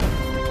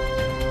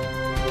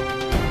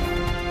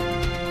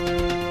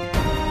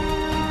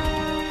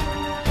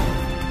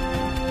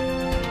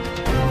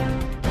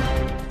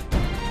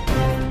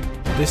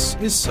This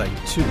is Side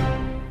 2.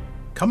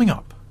 Coming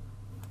up.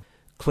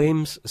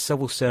 Claims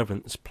civil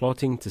servants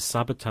plotting to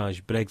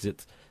sabotage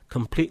Brexit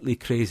completely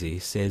crazy,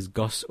 says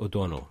Gus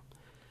O'Donnell.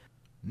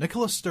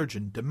 Nicola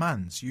Sturgeon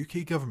demands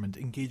UK government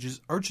engages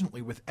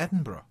urgently with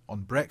Edinburgh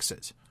on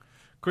Brexit.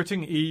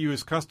 Quitting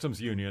EU's customs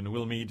union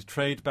will make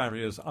trade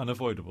barriers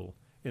unavoidable,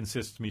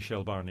 insists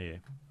Michel Barnier.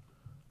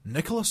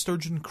 Nicola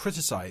Sturgeon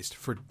criticised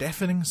for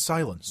deafening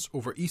silence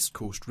over East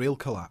Coast rail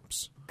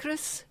collapse.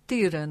 Chris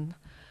Deeran,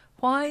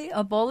 why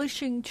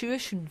abolishing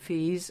tuition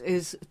fees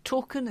is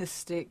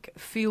tokenistic,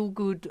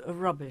 feel-good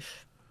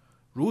rubbish.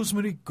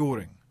 Rosemary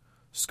Goring,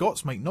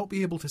 Scots might not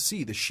be able to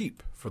see the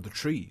sheep for the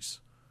trees.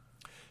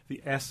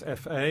 The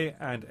SFA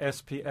and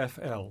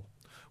SPFL.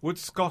 Would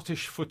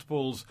Scottish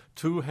football's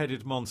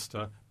two-headed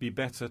monster be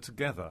better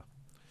together?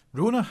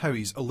 Rona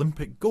Howie's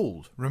Olympic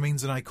gold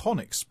remains an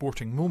iconic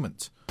sporting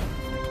moment.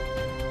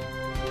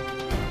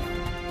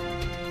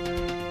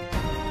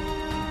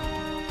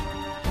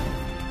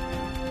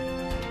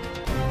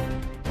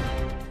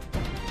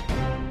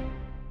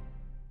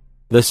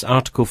 This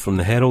article from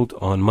the Herald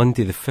on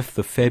Monday the 5th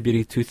of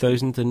February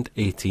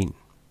 2018.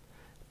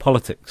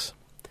 Politics.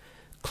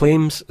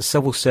 Claims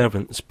civil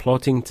servants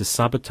plotting to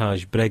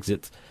sabotage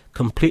Brexit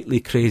completely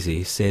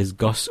crazy, says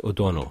Gus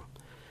O'Donnell.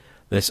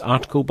 This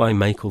article by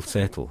Michael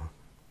Settle.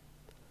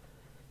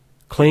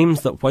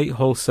 Claims that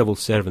Whitehall civil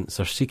servants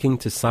are seeking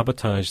to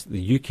sabotage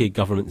the UK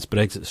government's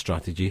Brexit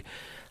strategy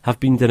have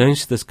been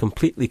denounced as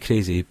completely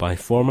crazy by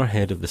former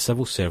head of the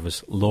civil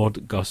service,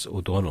 Lord Gus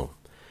O'Donnell.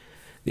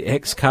 The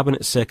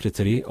ex-cabinet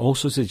secretary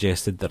also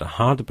suggested that a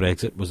hard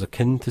Brexit was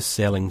akin to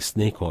selling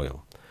snake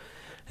oil.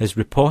 His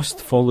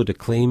riposte followed a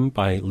claim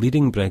by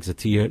leading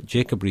Brexiteer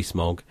Jacob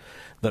Rees-Mogg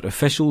that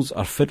officials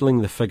are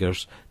fiddling the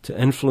figures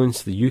to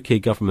influence the UK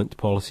government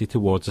policy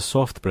towards a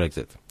soft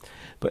Brexit.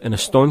 But in a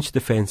staunch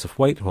defence of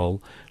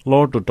Whitehall,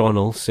 Lord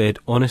O'Donnell said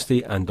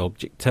honesty and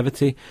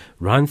objectivity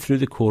ran through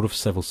the core of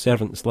civil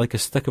servants like a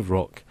stick of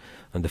rock,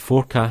 and the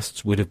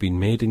forecasts would have been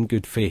made in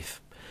good faith.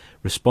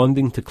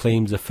 Responding to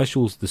claims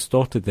officials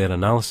distorted their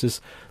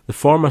analysis, the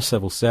former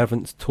civil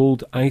servant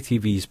told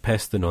ITV's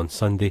Peston on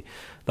Sunday,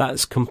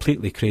 "That's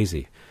completely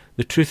crazy.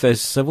 The truth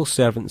is, civil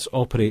servants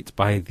operate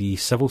by the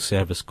Civil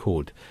Service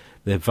Code.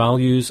 Their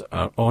values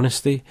are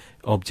honesty,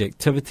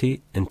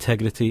 objectivity,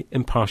 integrity,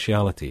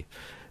 impartiality.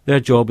 Their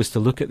job is to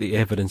look at the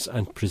evidence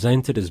and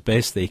present it as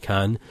best they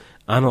can,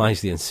 analyse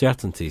the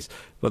uncertainties,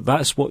 but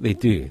that's what they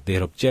do.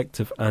 They're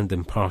objective and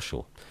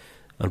impartial."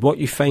 And what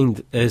you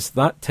find is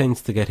that tends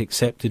to get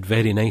accepted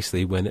very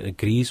nicely when it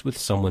agrees with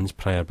someone's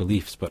prior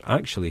beliefs, but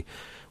actually,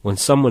 when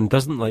someone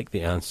doesn't like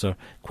the answer,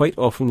 quite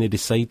often they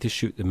decide to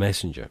shoot the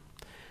messenger.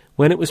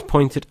 When it was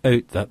pointed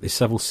out that the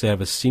civil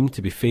service seemed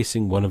to be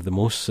facing one of the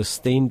most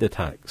sustained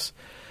attacks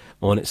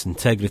on its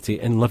integrity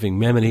in living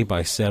memory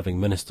by serving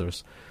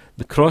ministers,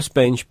 the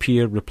crossbench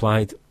peer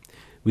replied,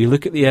 "We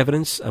look at the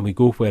evidence and we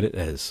go where it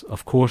is.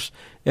 Of course,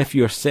 if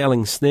you're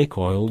selling snake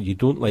oil, you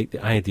don't like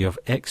the idea of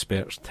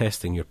experts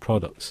testing your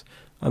products.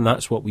 And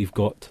that's what we've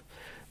got.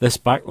 This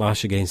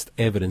backlash against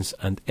evidence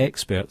and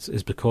experts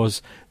is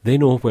because they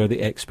know where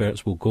the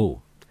experts will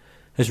go."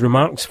 His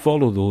remarks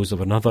follow those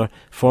of another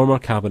former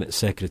Cabinet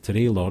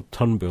Secretary, Lord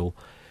Turnbull,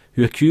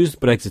 who accused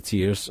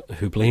Brexiteers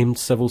who blamed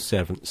civil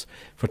servants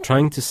for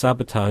trying to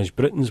sabotage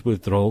Britain's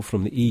withdrawal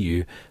from the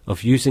EU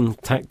of using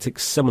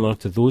tactics similar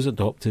to those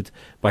adopted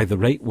by the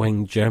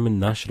right-wing German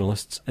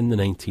nationalists in the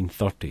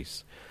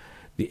 1930s.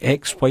 The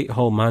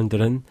ex-Whitehall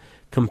Mandarin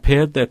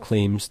compared their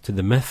claims to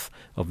the myth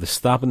of the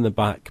stab in the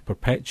back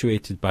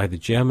perpetuated by the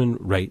German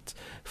right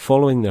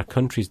following their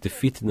country's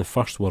defeat in the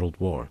First World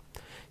War.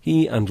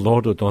 He and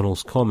Lord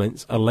O'Donnell's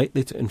comments are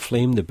likely to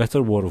inflame the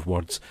bitter war of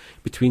words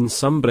between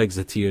some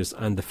Brexiteers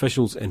and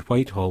officials in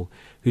Whitehall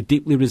who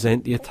deeply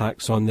resent the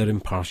attacks on their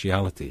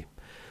impartiality.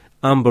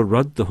 Amber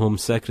Rudd, the Home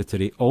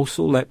Secretary,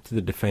 also leapt to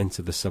the defence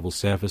of the civil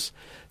service,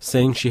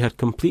 saying she had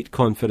complete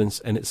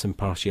confidence in its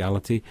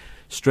impartiality,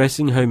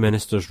 stressing how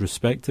ministers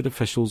respected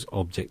officials'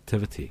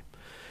 objectivity.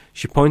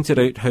 She pointed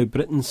out how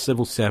Britain's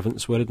civil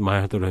servants were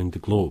admired around the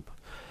globe.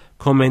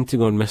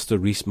 Commenting on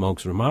Mr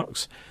Rees-Mogg's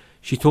remarks,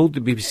 she told the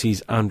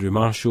BBC's Andrew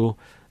Marshall,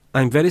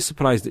 "I'm very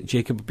surprised at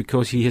Jacob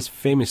because he is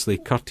famously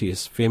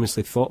courteous,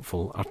 famously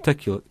thoughtful,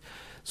 articulate,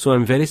 so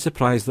I'm very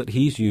surprised that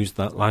he's used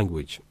that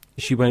language."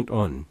 She went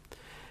on,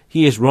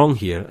 "He is wrong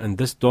here, and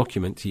this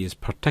document he is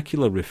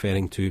particularly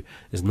referring to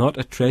is not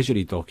a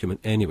Treasury document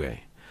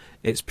anyway.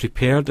 It's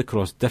prepared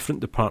across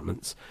different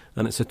departments,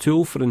 and it's a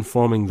tool for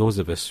informing those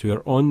of us who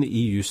are on the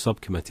EU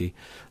subcommittee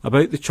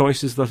about the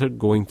choices that are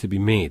going to be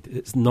made.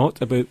 It's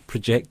not about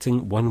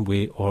projecting one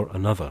way or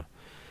another."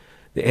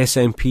 The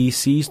SNP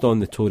seized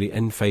on the Tory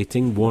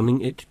infighting, warning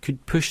it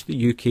could push the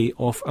UK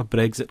off a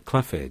Brexit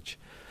cliff edge.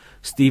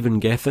 Stephen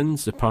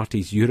Gethins, the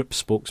party's Europe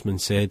spokesman,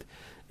 said,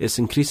 "It's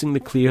increasingly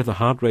clear the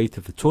hard right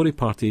of the Tory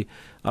party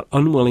are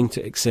unwilling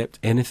to accept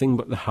anything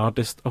but the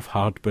hardest of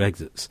hard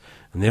Brexits,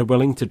 and they're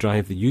willing to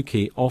drive the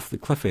UK off the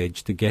cliff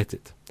edge to get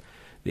it."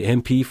 The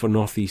MP for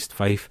North East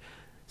Fife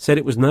said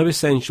it was now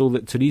essential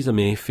that Theresa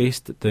May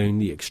faced down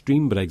the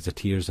extreme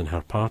Brexiteers in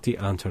her party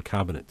and her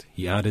cabinet.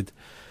 He added,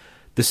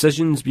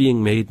 "Decisions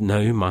being made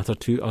now matter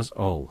to us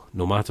all,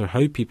 no matter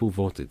how people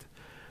voted.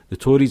 The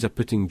Tories are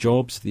putting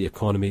jobs, the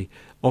economy,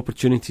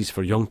 opportunities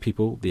for young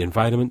people, the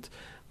environment,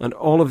 and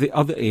all of the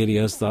other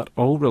areas that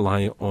all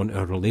rely on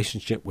our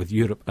relationship with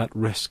Europe at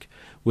risk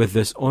with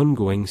this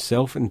ongoing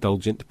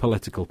self-indulgent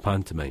political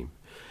pantomime.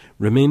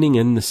 Remaining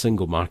in the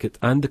single market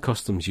and the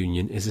customs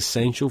union is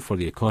essential for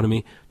the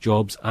economy,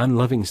 jobs and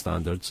living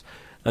standards,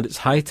 and it's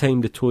high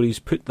time the Tories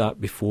put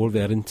that before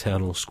their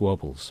internal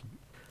squabbles."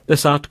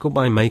 This article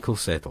by Michael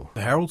Settle.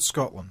 The Herald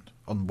Scotland,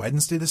 on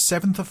Wednesday the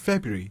 7th of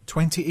February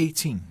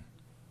 2018.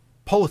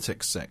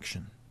 Politics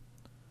section.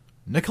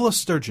 Nicola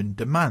Sturgeon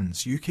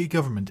demands UK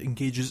government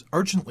engages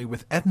urgently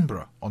with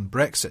Edinburgh on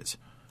Brexit.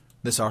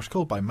 This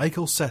article by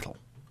Michael Settle.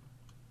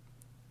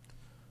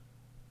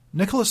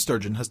 Nicola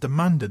Sturgeon has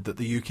demanded that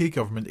the UK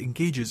government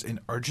engages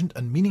in urgent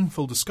and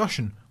meaningful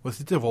discussion with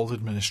the devolved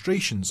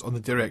administrations on the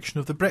direction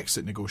of the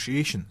Brexit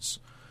negotiations.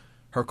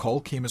 Her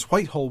call came as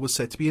Whitehall was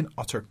said to be in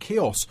utter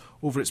chaos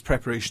over its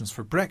preparations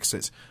for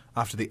Brexit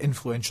after the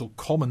influential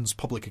Commons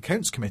Public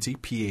Accounts Committee,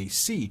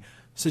 PAC,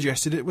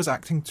 suggested it was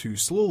acting too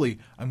slowly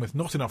and with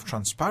not enough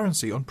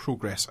transparency on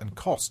progress and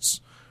costs,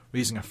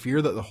 raising a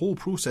fear that the whole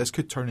process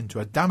could turn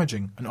into a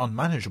damaging and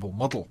unmanageable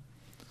muddle.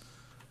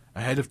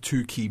 Ahead of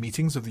two key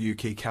meetings of the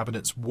UK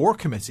Cabinet's War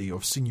Committee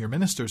of senior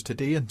ministers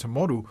today and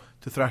tomorrow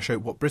to thrash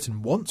out what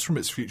Britain wants from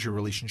its future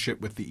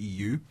relationship with the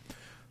EU,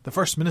 the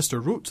First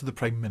Minister wrote to the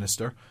Prime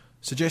Minister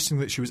suggesting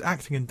that she was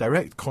acting in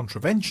direct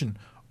contravention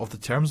of the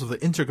terms of the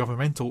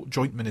Intergovernmental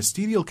Joint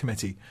Ministerial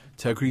Committee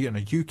to agree on a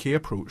UK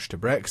approach to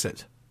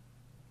Brexit.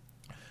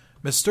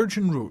 Ms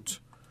Sturgeon wrote,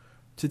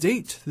 "To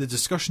date, the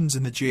discussions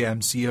in the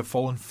JMC have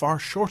fallen far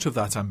short of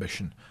that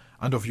ambition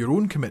and of your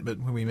own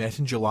commitment when we met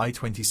in July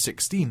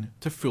 2016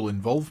 to full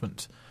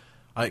involvement.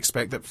 I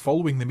expect that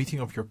following the meeting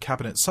of your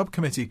Cabinet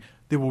Subcommittee,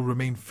 there will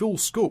remain full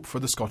scope for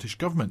the Scottish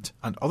Government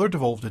and other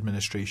devolved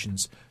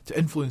administrations to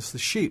influence the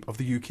shape of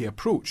the UK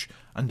approach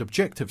and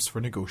objectives for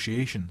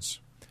negotiations."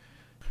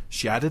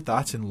 She added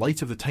that, in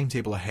light of the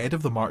timetable ahead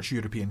of the March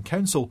European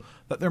Council,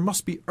 that there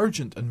must be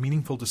urgent and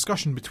meaningful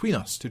discussion between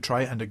us to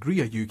try and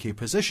agree a UK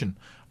position,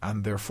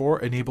 and therefore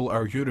enable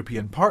our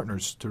European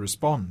partners to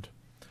respond.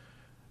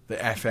 The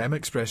FM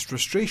expressed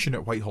frustration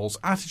at Whitehall's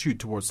attitude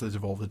towards the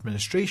devolved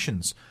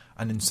administrations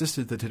and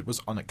insisted that it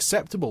was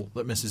unacceptable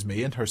that Mrs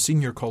May and her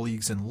senior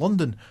colleagues in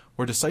London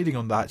were deciding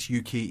on that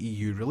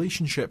UK-EU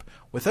relationship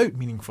without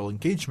meaningful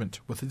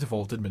engagement with the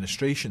devolved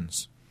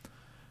administrations.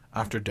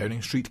 After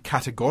Downing Street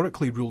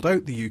categorically ruled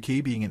out the UK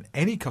being in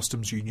any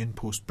customs union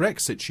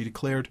post-Brexit, she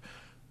declared,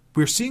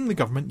 "We're seeing the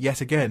government yet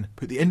again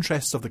put the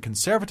interests of the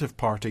Conservative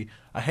Party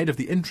ahead of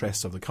the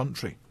interests of the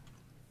country."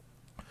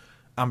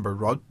 Amber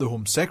Rudd, the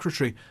Home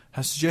Secretary,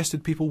 has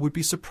suggested people would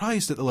be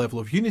surprised at the level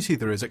of unity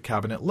there is at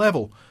Cabinet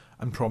level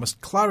and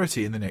promised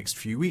clarity in the next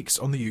few weeks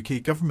on the UK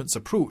government's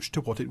approach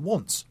to what it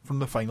wants from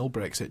the final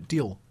Brexit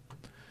deal.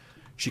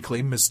 She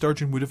claimed Ms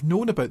Sturgeon would have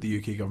known about the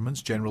UK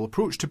government's general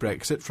approach to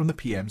Brexit from the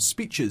PM's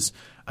speeches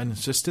and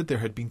insisted there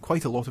had been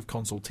quite a lot of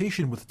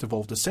consultation with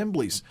devolved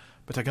assemblies,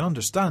 but I can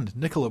understand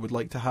Nicola would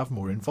like to have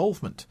more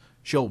involvement.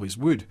 She always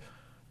would.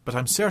 But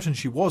I'm certain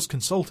she was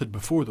consulted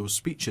before those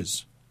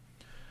speeches.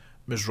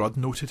 Ms Rudd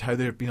noted how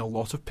there had been a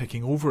lot of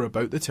picking over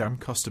about the term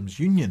customs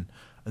union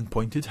and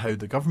pointed how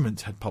the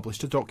government had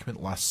published a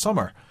document last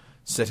summer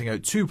setting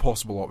out two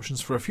possible options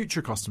for a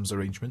future customs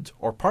arrangement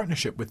or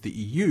partnership with the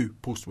EU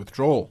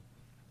post-withdrawal.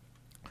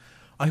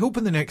 "I hope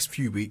in the next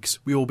few weeks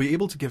we will be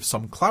able to give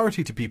some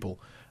clarity to people,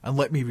 and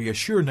let me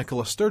reassure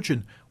Nicola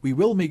Sturgeon we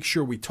will make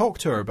sure we talk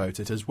to her about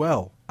it as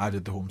well,"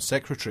 added the Home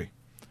Secretary.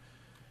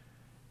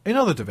 In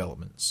other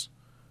developments,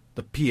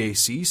 the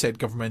PAC said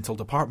governmental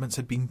departments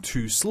had been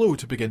too slow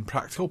to begin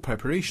practical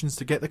preparations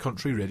to get the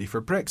country ready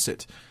for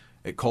Brexit.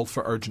 It called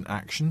for urgent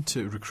action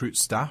to recruit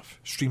staff,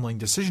 streamline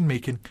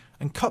decision-making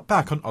and cut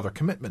back on other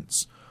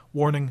commitments,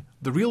 warning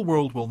the real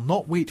world will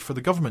not wait for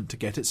the government to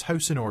get its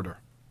house in order.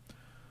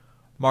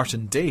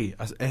 Martin Day,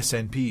 as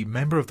SNP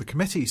member of the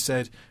committee,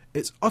 said,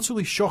 "It's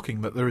utterly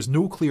shocking that there is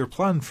no clear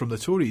plan from the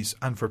Tories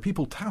and for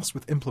people tasked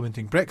with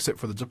implementing Brexit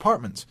for the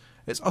department.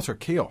 It's utter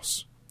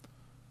chaos."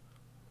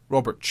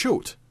 Robert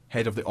Choate,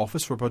 head of the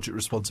Office for Budget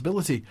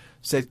Responsibility,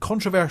 said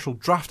controversial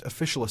draft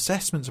official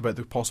assessments about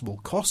the possible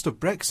cost of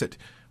Brexit,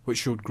 which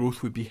showed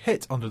growth would be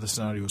hit under the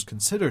scenarios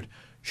considered,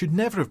 should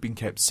never have been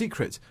kept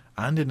secret,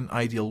 and in an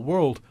ideal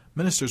world,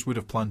 ministers would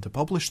have planned to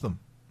publish them.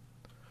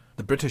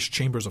 The British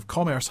Chambers of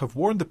Commerce have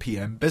warned the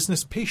PM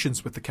business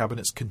patience with the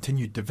Cabinet's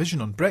continued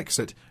division on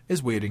Brexit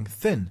is wearing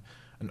thin,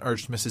 and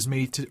urged Mrs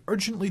May to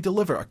urgently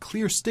deliver a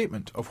clear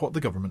statement of what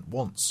the government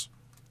wants.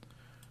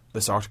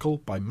 This article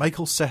by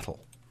Michael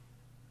Settle.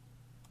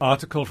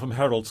 Article from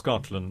Herald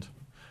Scotland,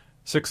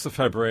 6th of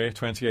February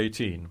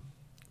 2018.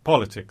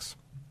 Politics.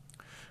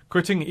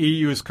 Quitting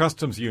EU's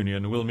customs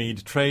union will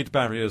make trade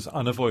barriers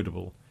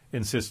unavoidable,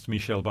 insists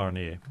Michel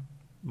Barnier.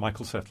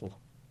 Michael Settle.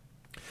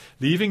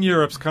 Leaving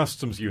Europe's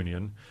customs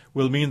union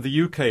will mean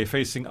the UK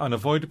facing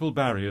unavoidable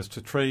barriers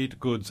to trade,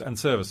 goods and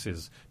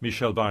services,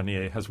 Michel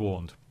Barnier has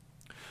warned.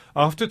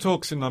 After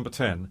talks in Number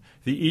 10,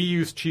 the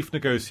EU's chief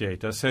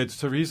negotiator said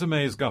Theresa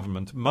May's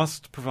government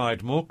must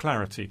provide more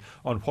clarity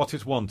on what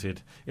it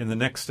wanted in the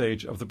next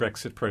stage of the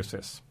Brexit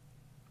process.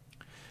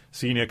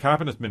 Senior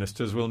cabinet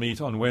ministers will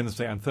meet on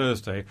Wednesday and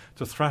Thursday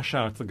to thrash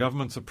out the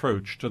government's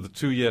approach to the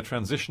 2-year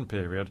transition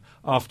period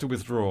after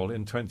withdrawal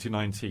in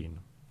 2019.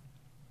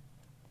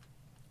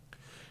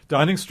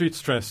 Downing Street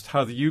stressed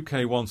how the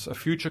UK wants a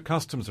future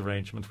customs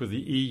arrangement with the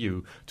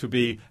EU to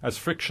be as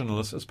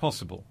frictionless as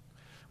possible,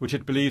 which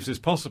it believes is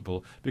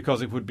possible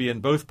because it would be in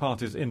both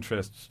parties'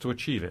 interests to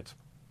achieve it.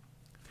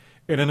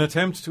 In an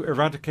attempt to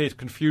eradicate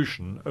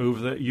confusion over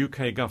the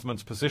UK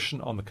government's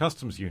position on the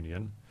customs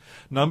union,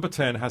 Number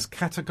 10 has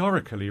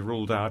categorically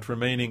ruled out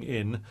remaining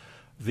in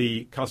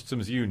the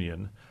customs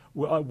union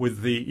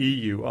with the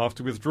EU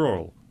after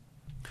withdrawal,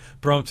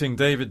 prompting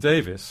David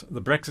Davis,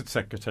 the Brexit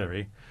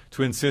Secretary,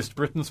 to insist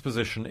Britain's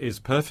position is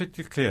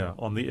perfectly clear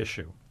on the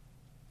issue.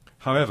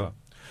 However,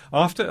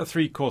 after a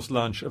 3-course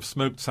lunch of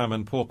smoked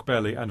salmon, pork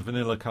belly and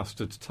vanilla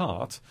custard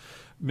tart,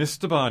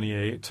 Mr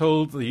Barnier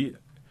told the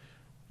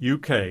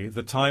UK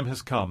the time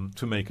has come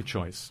to make a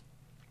choice.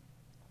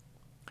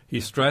 He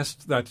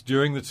stressed that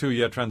during the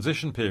 2-year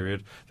transition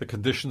period the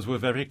conditions were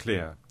very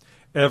clear.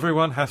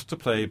 Everyone has to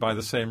play by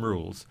the same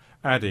rules,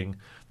 adding,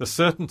 the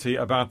certainty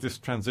about this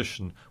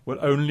transition will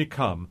only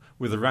come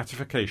with the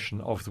ratification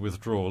of the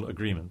withdrawal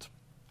agreement.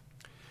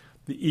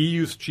 The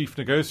EU's chief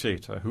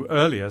negotiator, who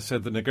earlier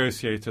said the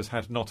negotiators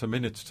had not a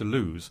minute to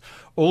lose,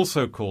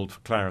 also called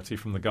for clarity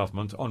from the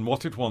government on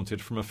what it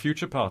wanted from a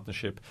future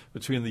partnership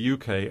between the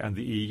UK and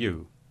the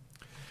EU.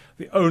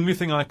 The only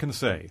thing I can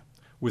say,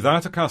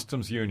 without a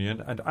customs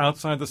union and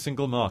outside the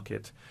single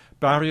market,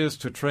 barriers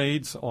to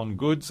trades on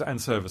goods and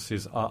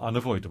services are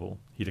unavoidable,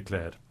 he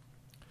declared.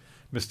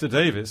 Mr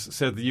Davis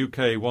said the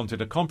UK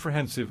wanted a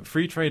comprehensive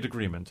free trade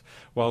agreement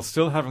while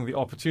still having the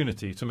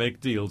opportunity to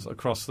make deals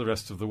across the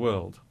rest of the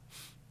world.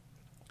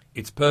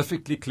 It's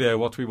perfectly clear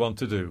what we want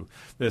to do.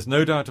 There's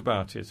no doubt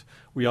about it.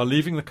 We are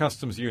leaving the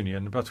customs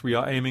union, but we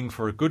are aiming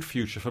for a good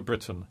future for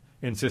Britain,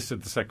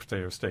 insisted the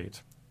Secretary of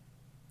State.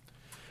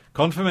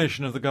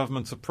 Confirmation of the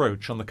government's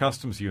approach on the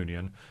customs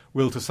union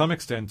will to some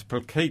extent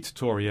placate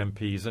Tory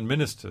MPs and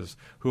ministers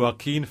who are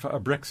keen for a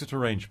Brexit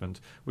arrangement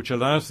which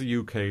allows the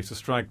UK to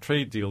strike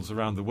trade deals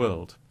around the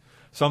world,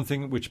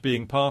 something which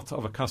being part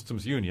of a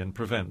customs union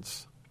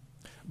prevents.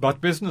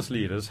 But business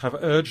leaders have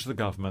urged the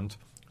government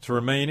to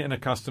remain in a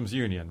customs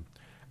union,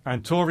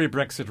 and Tory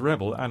Brexit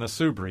rebel Anna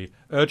Soubry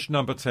urged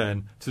Number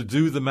 10 to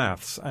do the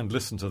maths and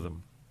listen to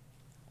them.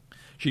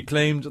 She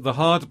claimed the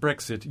hard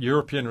Brexit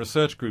European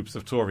research groups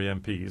of Tory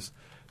MPs,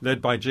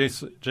 led by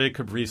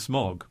Jacob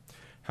Rees-Mogg,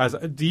 has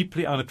a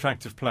deeply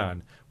unattractive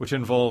plan which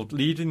involved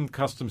leading the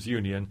customs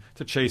union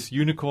to chase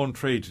unicorn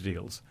trade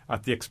deals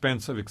at the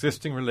expense of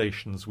existing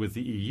relations with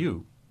the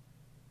EU.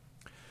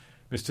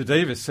 Mr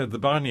Davis said the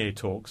Barnier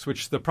talks,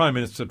 which the Prime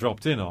Minister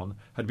dropped in on,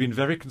 had been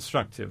very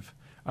constructive,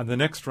 and the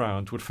next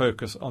round would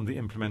focus on the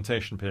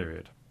implementation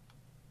period.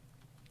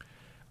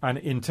 An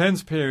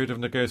intense period of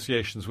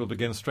negotiations will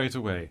begin straight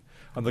away,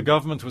 and the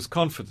government was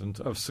confident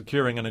of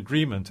securing an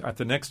agreement at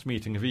the next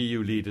meeting of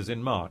EU leaders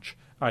in March,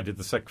 added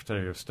the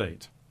Secretary of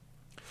State.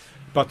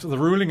 But the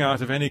ruling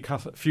out of any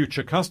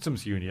future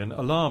customs union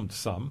alarmed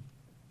some.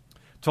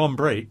 Tom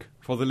Brake,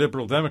 for the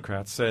Liberal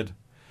Democrats, said,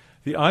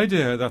 "The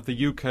idea that the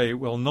UK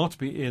will not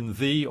be in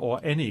the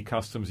or any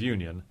customs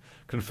union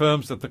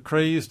confirms that the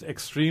crazed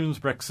extremes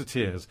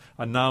Brexiteers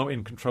are now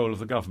in control of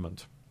the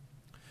government."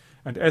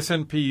 And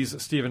SNP's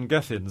Stephen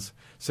Gethins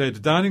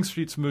said Downing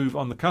Street's move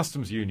on the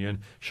customs union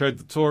showed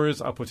the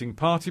Tories are putting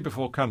party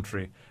before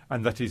country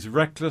and that is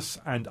reckless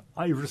and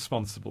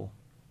irresponsible.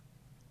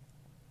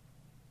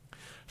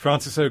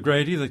 Francis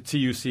O'Grady, the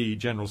TUC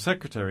General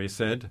Secretary,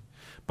 said,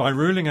 "By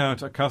ruling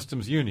out a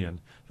customs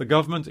union, the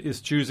government is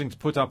choosing to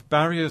put up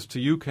barriers to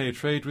UK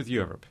trade with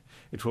Europe.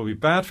 It will be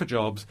bad for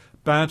jobs,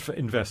 bad for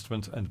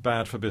investment and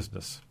bad for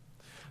business.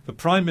 The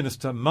Prime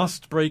Minister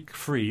must break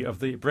free of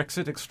the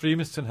Brexit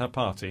extremists in her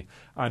party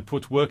and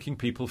put working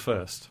people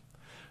first.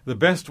 The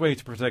best way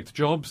to protect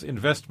jobs,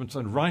 investments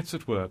and rights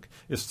at work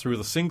is through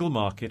the single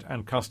market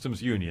and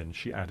customs union,"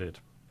 she added.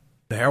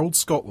 The Herald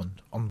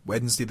Scotland on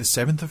Wednesday the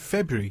 7th of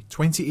February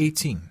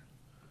 2018.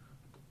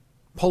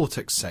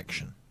 Politics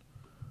section.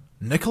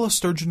 Nicola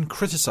Sturgeon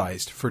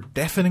criticised for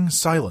deafening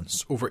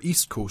silence over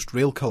East Coast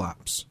rail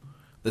collapse.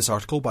 This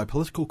article by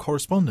political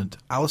correspondent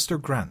Alistair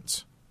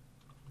Grant.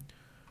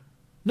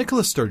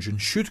 Nicola Sturgeon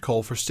should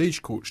call for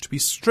Stagecoach to be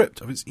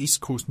stripped of its East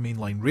Coast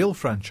mainline rail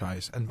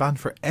franchise and banned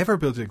for ever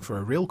bidding for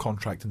a rail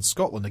contract in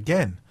Scotland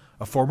again,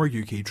 a former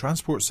UK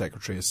Transport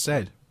Secretary has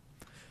said.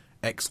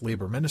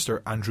 Ex-Labour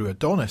Minister Andrew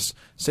Adonis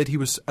said he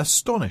was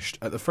astonished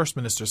at the First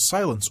Minister's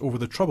silence over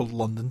the troubled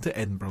London to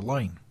Edinburgh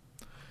line.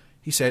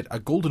 He said a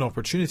golden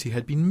opportunity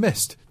had been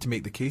missed to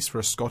make the case for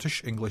a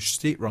Scottish-English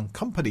state-run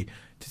company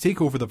to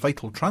take over the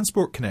vital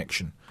transport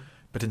connection,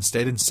 but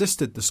instead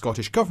insisted the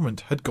Scottish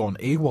Government had gone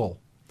AWOL.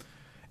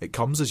 It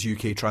comes as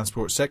UK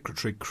Transport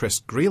Secretary Chris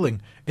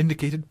Grayling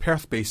indicated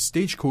Perth-based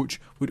Stagecoach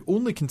would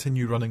only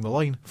continue running the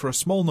line for a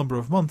small number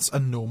of months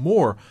and no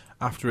more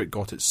after it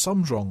got its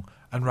sums wrong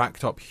and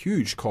racked up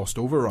huge cost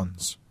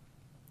overruns.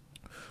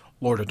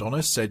 Lord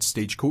Adonis said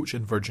Stagecoach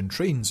and Virgin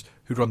Trains,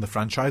 who run the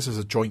franchise as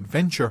a joint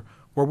venture,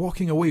 were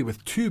walking away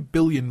with £2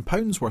 billion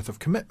worth of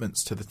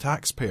commitments to the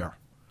taxpayer.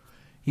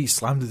 He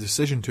slammed the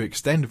decision to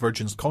extend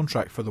Virgin's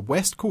contract for the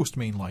West Coast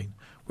Main Line,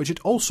 which it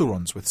also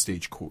runs with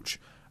Stagecoach,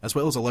 as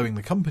well as allowing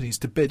the companies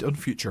to bid on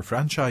future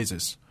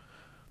franchises.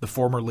 The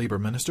former Labour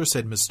Minister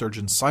said Ms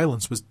Sturgeon's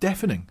silence was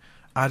deafening,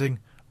 adding,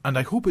 "And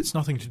I hope it's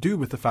nothing to do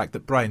with the fact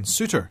that Brian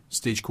Souter,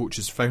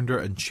 Stagecoach's founder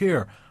and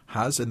chair,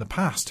 has in the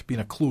past been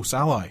a close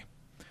ally."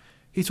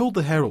 He told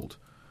the Herald,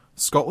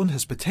 "Scotland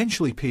has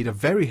potentially paid a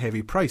very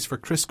heavy price for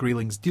Chris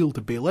Grayling's deal to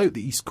bail out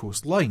the East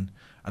Coast Line,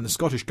 and the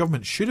Scottish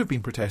Government should have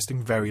been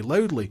protesting very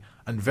loudly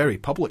and very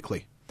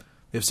publicly.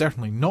 They've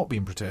certainly not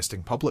been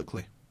protesting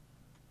publicly."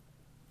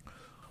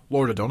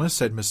 Lord Adonis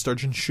said Ms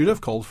Sturgeon should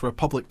have called for a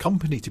public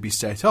company to be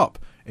set up,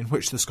 in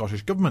which the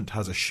Scottish Government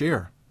has a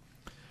share.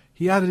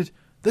 He added,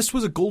 "This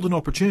was a golden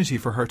opportunity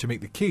for her to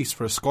make the case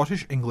for a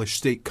Scottish-English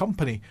state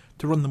company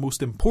to run the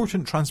most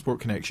important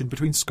transport connection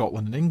between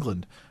Scotland and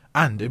England,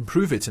 and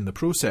improve it in the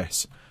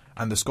process,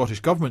 and the Scottish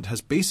Government has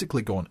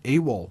basically gone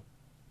AWOL."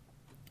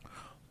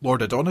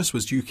 Lord Adonis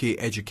was UK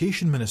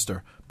Education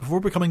Minister before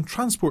becoming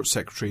Transport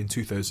Secretary in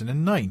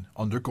 2009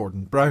 under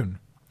Gordon Brown.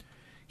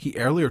 He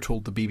earlier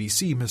told the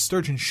BBC Ms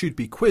Sturgeon should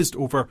be quizzed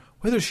over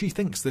whether she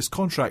thinks this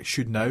contract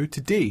should now,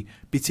 today,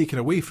 be taken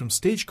away from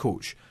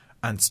Stagecoach,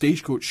 and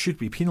Stagecoach should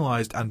be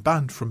penalised and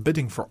banned from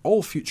bidding for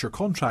all future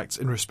contracts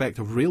in respect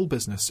of rail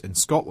business in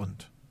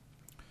Scotland.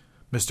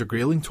 Mr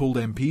Grayling told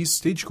MPs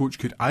Stagecoach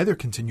could either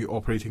continue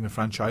operating the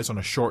franchise on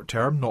a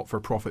short-term,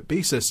 not-for-profit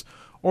basis,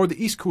 or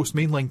the East Coast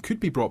Main Line could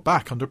be brought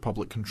back under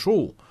public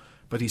control,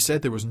 but he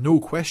said there was no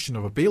question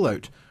of a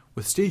bailout,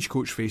 with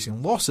Stagecoach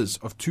facing losses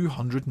of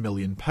 £200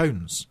 million.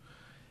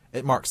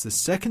 It marks the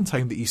second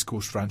time the East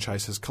Coast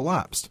franchise has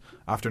collapsed,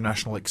 after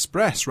National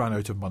Express ran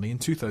out of money in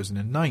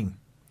 2009.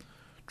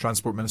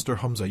 Transport Minister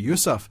Humza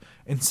Yousaf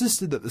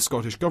insisted that the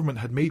Scottish Government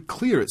had made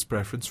clear its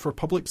preference for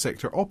public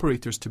sector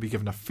operators to be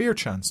given a fair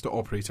chance to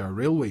operate our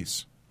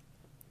railways.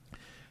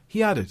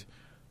 He added,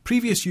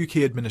 "Previous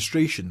UK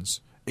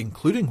administrations,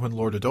 including when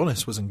Lord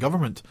Adonis was in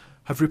government,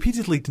 have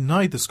repeatedly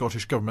denied the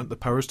Scottish Government the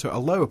powers to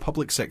allow a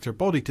public sector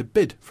body to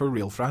bid for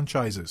rail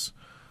franchises.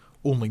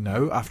 Only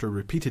now, after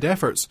repeated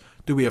efforts,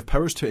 do we have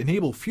powers to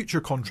enable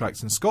future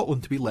contracts in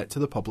Scotland to be let to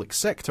the public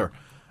sector,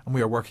 and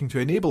we are working to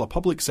enable a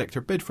public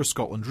sector bid for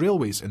Scotland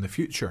Railways in the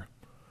future.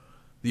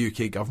 The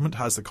UK Government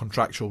has the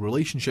contractual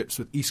relationships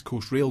with East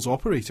Coast Rail's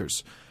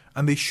operators,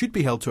 and they should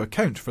be held to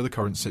account for the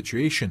current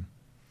situation.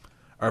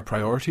 Our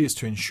priority is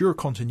to ensure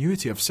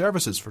continuity of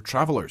services for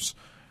travellers.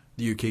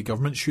 The UK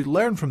Government should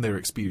learn from their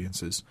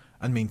experiences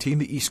and maintain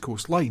the East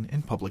Coast Line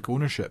in public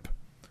ownership."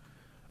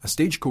 A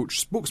Stagecoach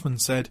spokesman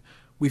said,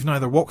 "We've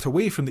neither walked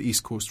away from the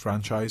East Coast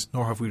franchise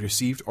nor have we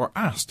received or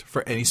asked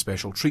for any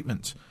special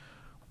treatment.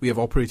 We have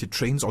operated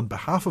trains on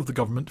behalf of the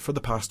Government for the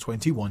past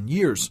 21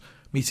 years,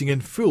 meeting in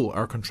full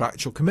our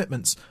contractual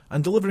commitments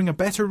and delivering a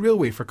better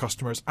railway for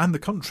customers and the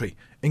country,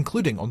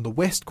 including on the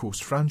West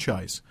Coast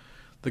franchise.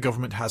 The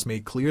Government has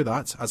made clear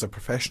that, as a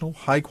professional,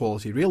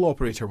 high-quality rail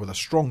operator with a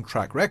strong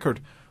track record,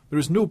 there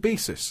is no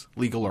basis,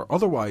 legal or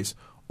otherwise,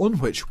 on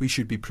which we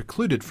should be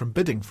precluded from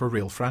bidding for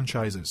rail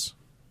franchises."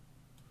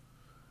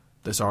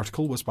 This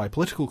article was by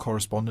political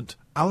correspondent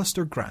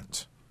Alistair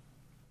Grant.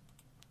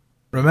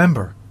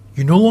 Remember,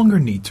 you no longer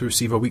need to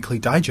receive a weekly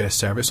digest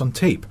service on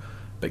tape,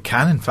 but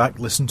can in fact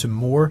listen to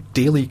more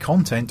daily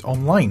content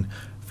online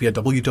via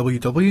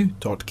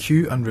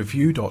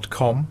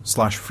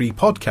www.qandreview.com/free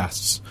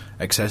podcasts,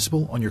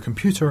 accessible on your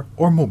computer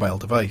or mobile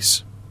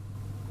device.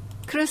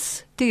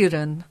 Chris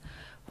Deeran.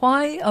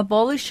 Why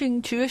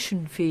abolishing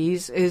tuition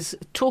fees is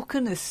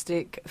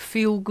tokenistic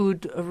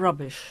feel-good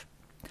rubbish.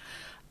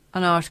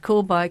 An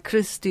article by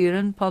Chris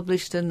Deeran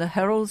published in the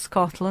Herald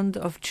Scotland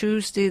of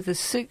Tuesday the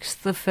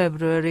 6th of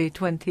February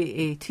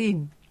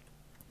 2018.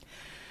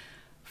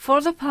 For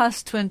the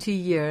past 20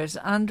 years,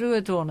 Andrew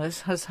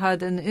Adonis has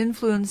had an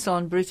influence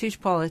on British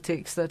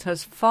politics that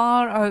has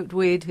far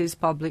outweighed his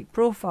public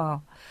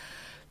profile.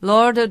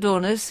 Lord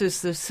Adonis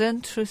is the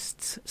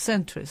centrist's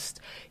centrist.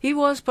 He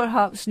was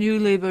perhaps New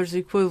Labour's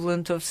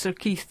equivalent of Sir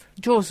Keith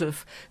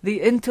Joseph,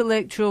 the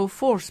intellectual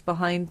force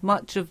behind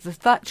much of the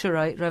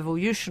Thatcherite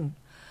revolution.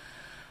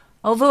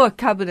 Although a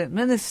cabinet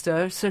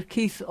minister, Sir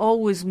Keith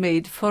always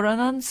made for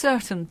an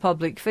uncertain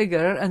public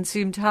figure and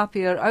seemed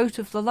happier out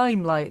of the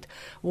limelight,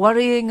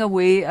 worrying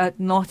away at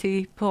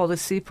knotty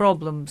policy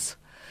problems.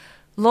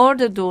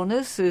 Lord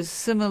Adonis is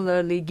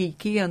similarly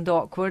geeky and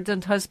awkward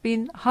and has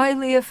been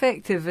highly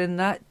effective in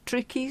that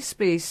tricky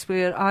space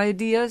where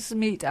ideas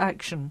meet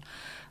action,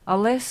 a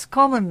less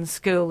common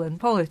skill in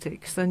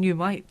politics than you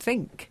might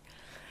think.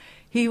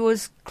 He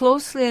was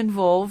closely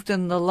involved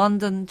in the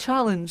London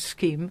Challenge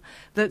scheme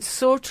that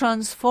so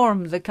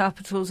transformed the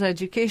capital's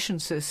education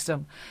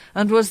system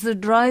and was the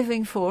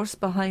driving force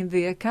behind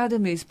the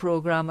Academies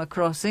programme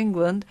across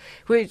England,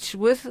 which,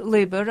 with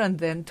Labour and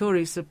then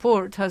Tory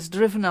support, has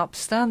driven up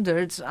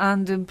standards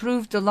and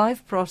improved the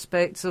life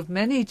prospects of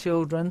many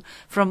children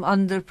from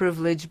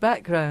underprivileged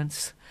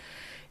backgrounds.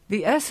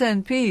 The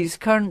SNP's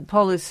current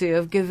policy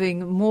of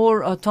giving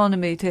more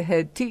autonomy to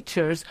head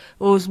teachers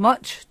owes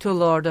much to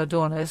Lord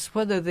Adonis,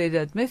 whether they'd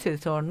admit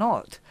it or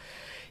not.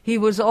 He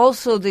was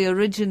also the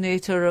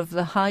originator of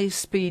the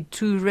high-speed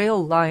 2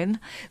 rail line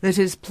that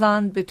is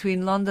planned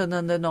between London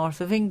and the north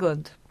of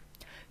England.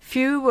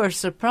 Few were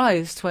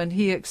surprised when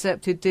he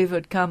accepted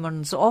David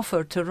Cameron's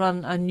offer to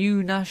run a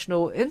new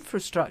National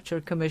Infrastructure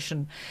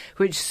Commission,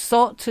 which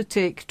sought to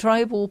take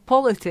tribal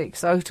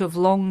politics out of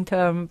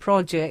long-term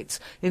projects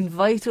in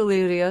vital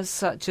areas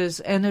such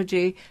as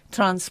energy,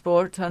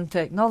 transport and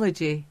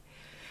technology.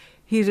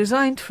 He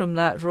resigned from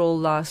that role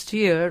last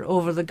year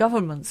over the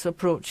government's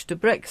approach to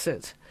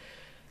Brexit.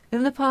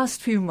 In the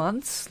past few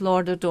months,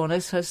 Lord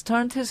Adonis has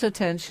turned his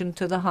attention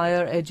to the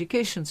higher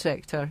education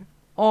sector,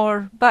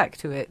 or back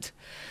to it.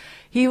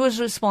 He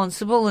was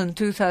responsible in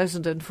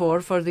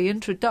 2004 for the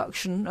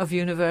introduction of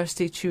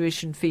university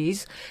tuition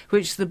fees,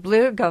 which the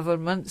Blair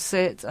government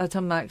set at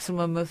a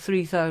maximum of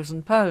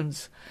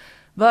 £3,000.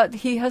 But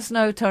he has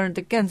now turned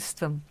against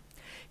them.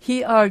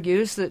 He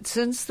argues that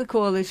since the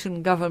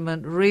coalition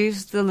government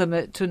raised the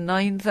limit to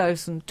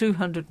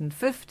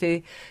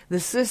 £9,250, the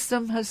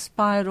system has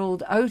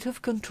spiralled out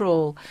of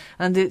control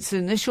and its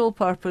initial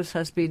purpose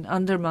has been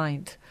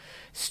undermined.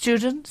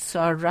 Students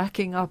are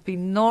racking up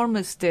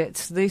enormous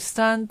debts they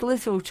stand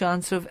little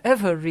chance of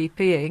ever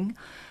repaying,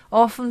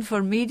 often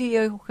for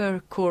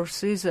mediocre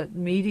courses at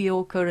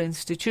mediocre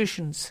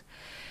institutions.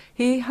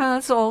 He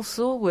has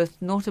also,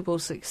 with notable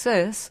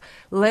success,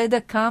 led a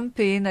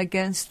campaign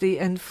against the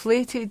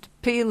inflated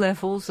pay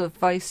levels of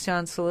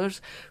vice-chancellors,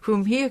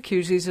 whom he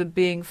accuses of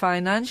being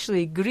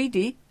financially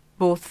greedy,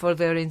 both for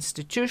their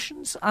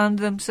institutions and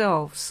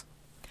themselves.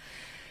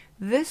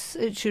 This,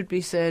 it should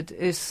be said,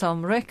 is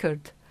some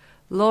record.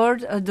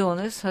 Lord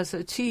Adonis has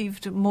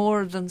achieved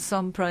more than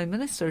some prime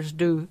ministers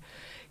do.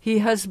 He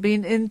has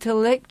been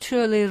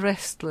intellectually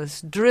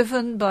restless,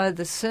 driven by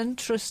the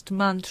centrist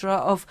mantra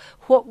of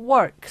what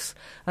works,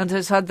 and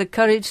has had the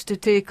courage to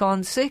take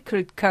on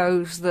sacred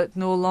cows that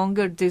no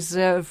longer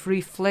deserve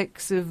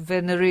reflexive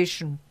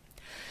veneration.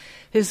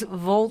 His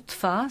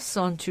volte-face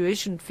on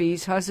tuition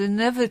fees has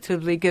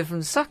inevitably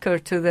given succour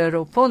to their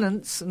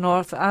opponents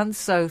north and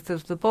south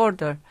of the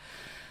border.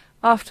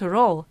 After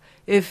all,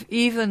 if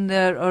even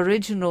their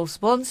original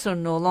sponsor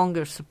no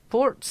longer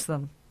supports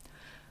them.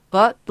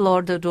 But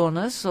Lord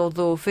Adonis,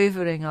 although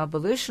favouring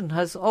abolition,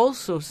 has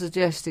also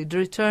suggested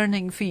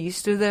returning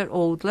fees to their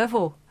old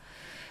level.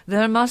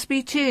 There must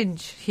be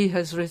change, he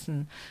has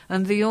written,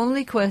 and the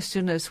only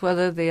question is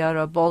whether they are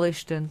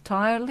abolished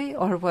entirely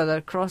or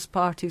whether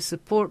cross-party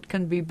support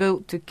can be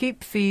built to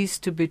keep fees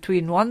to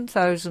between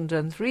 £1,000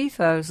 and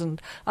 £3,000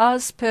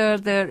 as per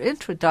their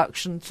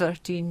introduction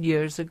 13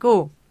 years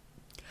ago.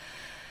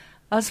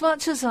 As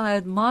much as I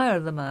admire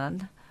the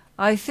man,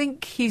 I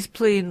think he's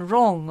plain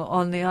wrong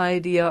on the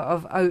idea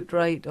of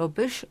outright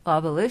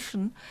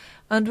abolition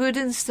and would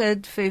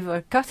instead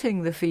favour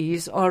cutting the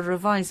fees or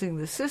revising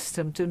the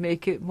system to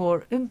make it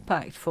more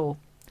impactful.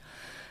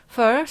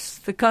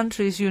 First, the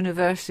country's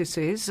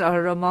universities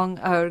are among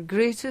our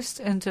greatest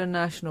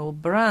international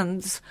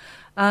brands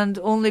and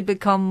only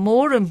become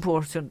more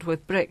important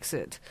with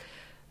Brexit.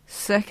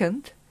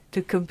 Second,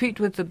 to compete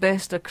with the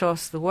best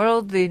across the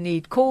world, they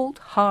need cold,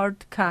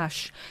 hard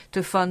cash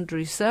to fund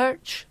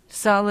research,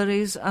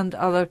 salaries and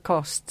other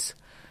costs.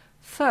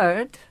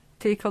 Third,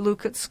 take a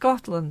look at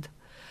Scotland.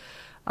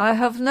 I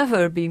have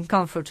never been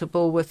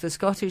comfortable with the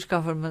Scottish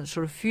Government's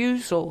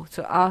refusal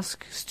to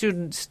ask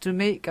students to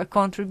make a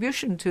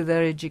contribution to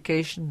their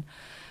education,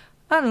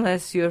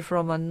 unless you're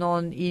from a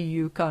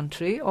non-EU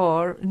country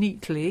or,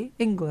 neatly,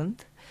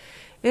 England.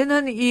 In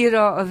an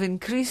era of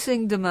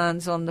increasing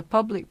demands on the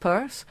public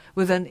purse,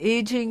 with an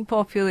ageing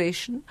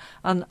population,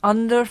 an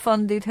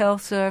underfunded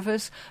health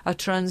service, a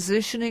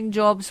transitioning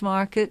jobs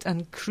market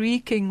and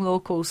creaking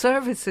local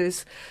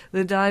services,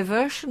 the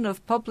diversion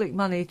of public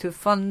money to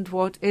fund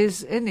what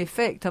is in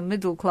effect a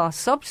middle-class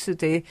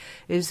subsidy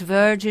is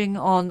verging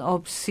on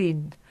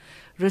obscene.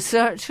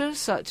 Researchers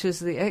such as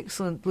the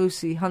excellent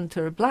Lucy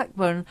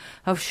Hunter-Blackburn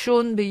have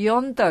shown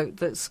beyond doubt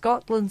that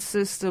Scotland's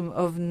system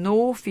of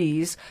no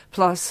fees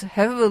plus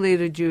heavily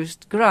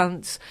reduced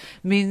grants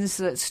means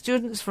that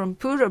students from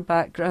poorer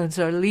backgrounds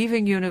are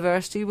leaving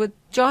university with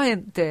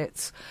giant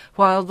debts,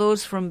 while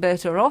those from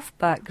better-off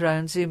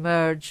backgrounds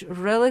emerge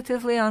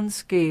relatively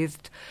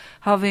unscathed,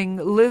 having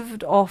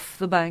lived off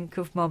the bank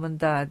of mum and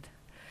dad.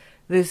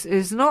 This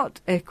is not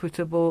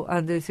equitable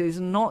and it is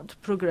not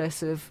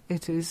progressive,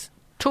 it is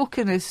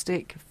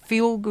tokenistic,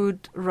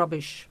 feel-good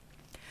rubbish.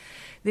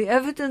 The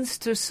evidence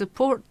to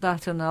support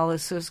that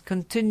analysis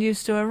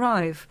continues to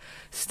arrive.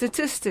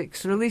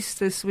 Statistics released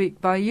this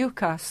week by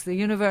UCAS, the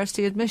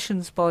university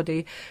admissions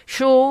body,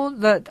 show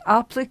that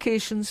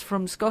applications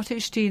from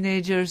Scottish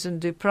teenagers in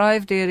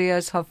deprived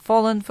areas have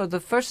fallen for the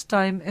first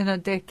time in a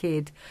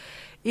decade,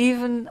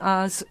 even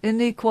as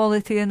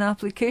inequality in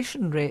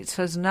application rates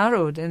has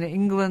narrowed in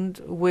England,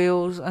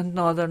 Wales and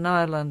Northern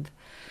Ireland.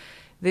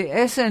 The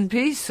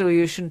SNP's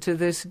solution to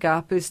this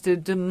gap is to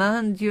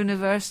demand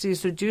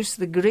universities reduce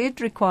the grade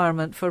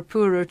requirement for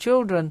poorer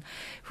children,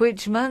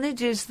 which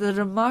manages the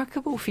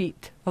remarkable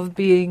feat of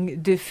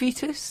being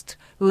defeatist,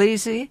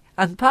 lazy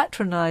and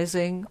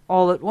patronising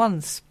all at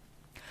once.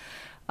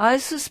 I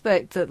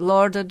suspect that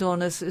Lord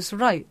Adonis is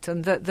right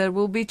and that there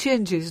will be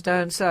changes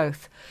down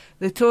south.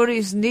 The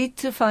Tories need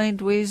to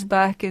find ways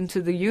back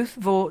into the youth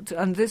vote,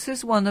 and this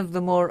is one of the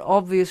more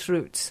obvious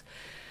routes.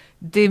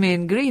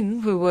 Damien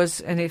Green, who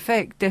was in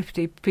effect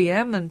Deputy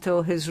PM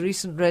until his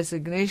recent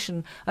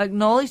resignation,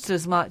 acknowledged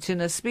as much in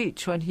a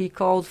speech when he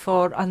called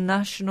for a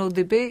national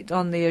debate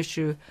on the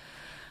issue.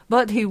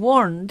 But he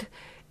warned,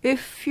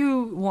 if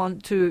you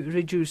want to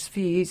reduce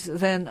fees,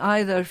 then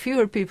either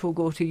fewer people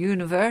go to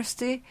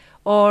university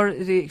or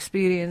the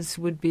experience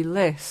would be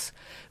less,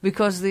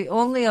 because the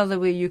only other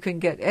way you can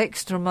get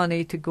extra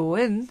money to go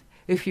in,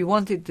 if you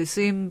wanted the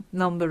same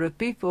number of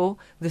people,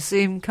 the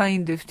same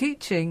kind of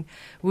teaching,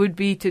 would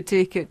be to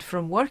take it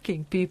from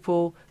working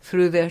people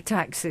through their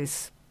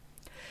taxes.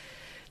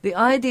 The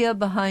idea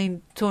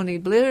behind Tony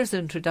Blair's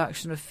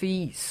introduction of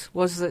fees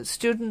was that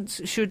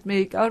students should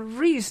make a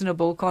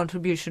reasonable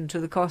contribution to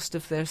the cost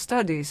of their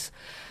studies.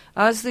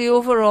 As the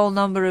overall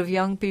number of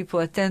young people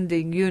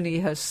attending uni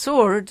has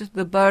soared,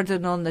 the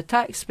burden on the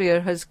taxpayer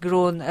has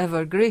grown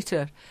ever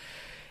greater.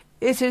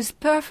 It is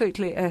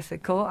perfectly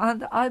ethical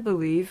and, I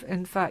believe,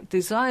 in fact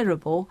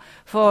desirable,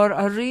 for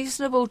a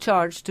reasonable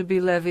charge to be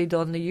levied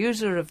on the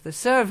user of the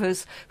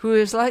service who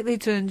is likely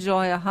to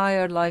enjoy a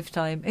higher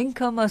lifetime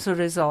income as a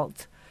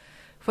result.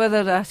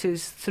 Whether that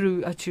is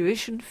through a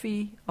tuition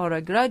fee or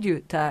a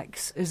graduate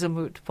tax is a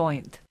moot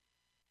point.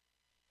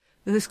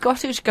 The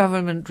Scottish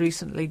Government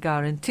recently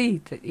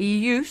guaranteed that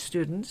EU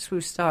students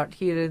who start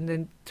here in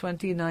the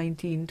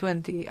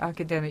 2019-20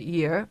 academic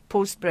year,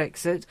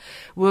 post-Brexit,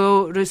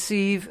 will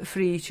receive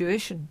free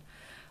tuition.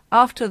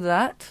 After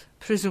that,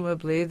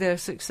 presumably, their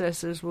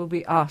successors will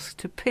be asked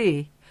to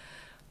pay.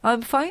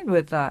 I'm fine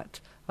with that,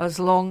 as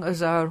long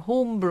as our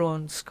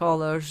homegrown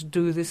scholars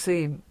do the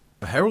same.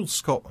 The Herald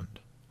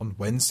Scotland, on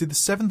Wednesday the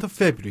 7th of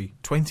February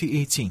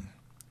 2018.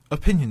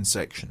 Opinion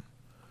section.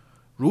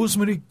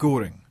 Rosemary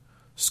Goring.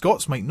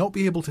 Scots might not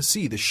be able to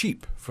see the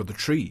sheep for the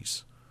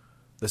trees.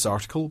 This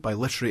article by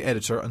literary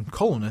editor and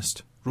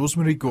columnist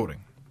Rosemary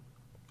Goring.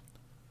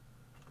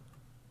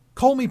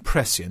 Call me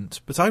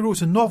prescient, but I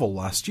wrote a novel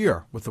last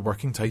year with the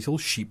working title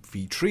Sheep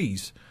v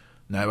Trees.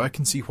 Now I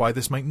can see why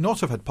this might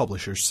not have had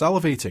publishers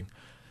salivating,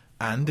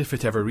 and if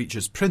it ever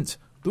reaches print,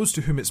 those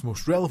to whom it's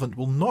most relevant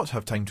will not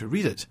have time to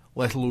read it,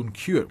 let alone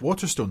queue at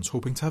Waterstones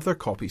hoping to have their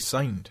copy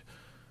signed.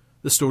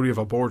 The story of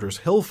a Borders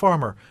hill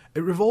farmer,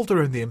 it revolved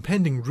around the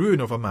impending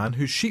ruin of a man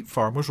whose sheep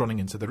farm was running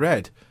into the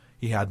red.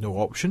 He had no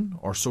option,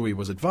 or so he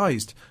was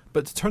advised,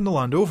 but to turn the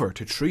land over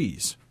to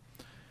trees.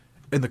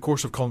 In the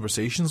course of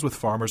conversations with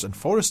farmers and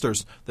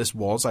foresters, this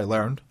was, I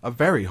learned, a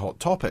very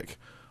hot topic.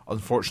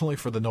 Unfortunately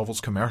for the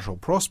novel's commercial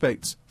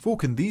prospects,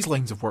 folk in these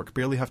lines of work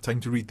barely have time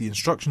to read the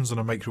instructions on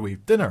a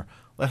microwave dinner,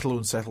 let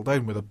alone settle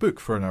down with a book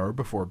for an hour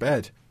before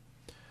bed.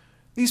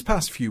 These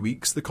past few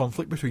weeks, the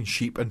conflict between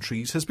sheep and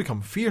trees has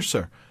become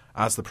fiercer,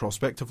 as the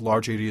prospect of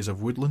large areas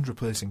of woodland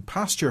replacing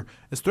pasture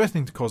is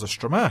threatening to cause a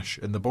stramash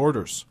in the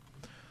Borders.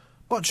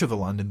 Much of the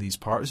land in these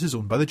parts is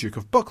owned by the Duke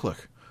of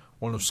Buccleuch,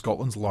 one of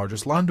Scotland's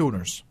largest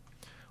landowners.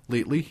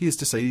 Lately, he has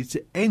decided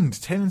to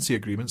end tenancy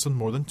agreements on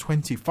more than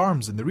 20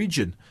 farms in the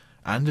region,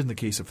 and in the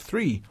case of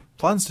 3,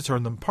 plans to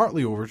turn them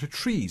partly over to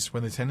trees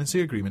when the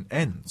tenancy agreement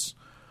ends.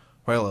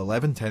 While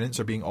 11 tenants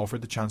are being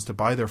offered the chance to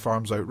buy their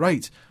farms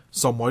outright,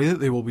 some worry that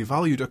they will be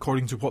valued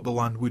according to what the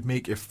land would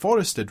make if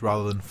forested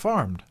rather than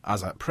farmed,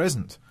 as at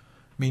present.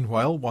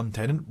 Meanwhile, one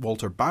tenant,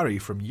 Walter Barry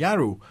from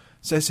Yarrow,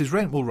 says his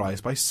rent will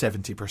rise by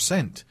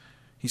 70%.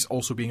 He's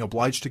also being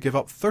obliged to give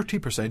up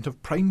 30%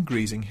 of prime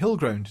grazing hill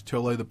ground to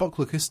allow the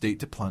Buccleuch estate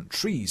to plant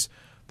trees,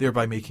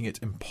 thereby making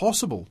it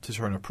impossible to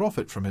turn a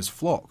profit from his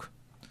flock.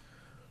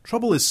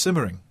 Trouble is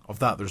simmering, of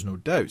that there's no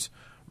doubt.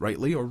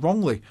 Rightly or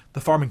wrongly,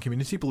 the farming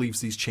community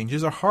believes these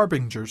changes are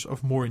harbingers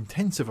of more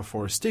intensive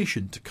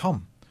afforestation to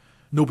come.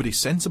 Nobody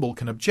sensible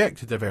can object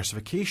to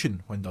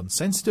diversification when done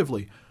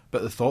sensitively,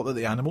 but the thought that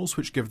the animals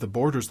which give the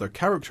Borders their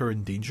character are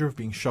in danger of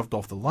being shoved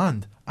off the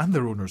land, and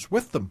their owners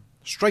with them,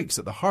 strikes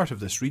at the heart of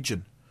this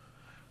region.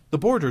 The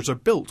Borders are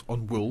built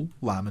on wool,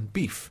 lamb and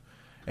beef.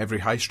 Every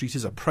high street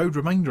is a proud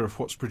reminder of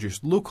what's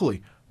produced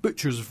locally,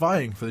 butchers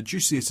vying for the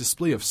juiciest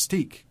display of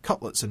steak,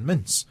 cutlets and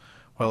mince,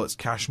 while its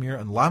cashmere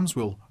and lamb's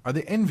wool are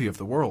the envy of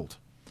the world.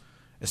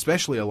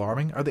 Especially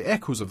alarming are the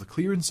echoes of the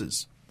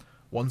clearances.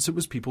 Once it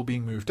was people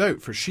being moved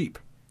out for sheep.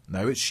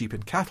 Now it's sheep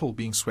and cattle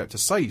being swept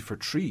aside for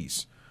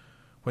trees.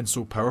 When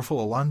so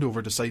powerful a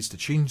landowner decides to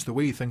change the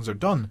way things are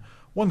done,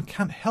 one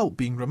can't help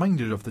being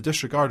reminded of the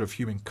disregard of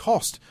human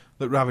cost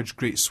that ravaged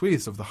great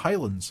swathes of the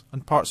Highlands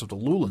and parts of the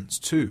Lowlands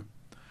too.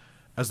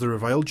 As the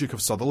reviled Duke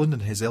of Sutherland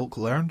and his ilk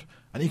learned,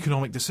 an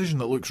economic decision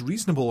that looks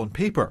reasonable on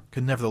paper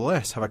can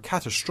nevertheless have a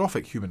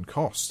catastrophic human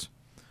cost.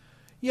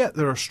 Yet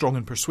there are strong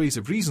and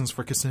persuasive reasons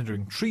for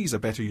considering trees a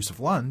better use of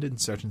land in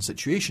certain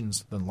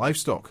situations than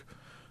livestock.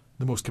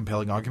 The most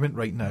compelling argument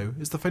right now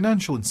is the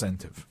financial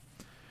incentive.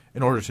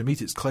 In order to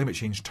meet its climate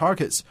change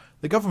targets,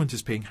 the government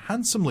is paying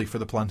handsomely for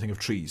the planting of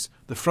trees,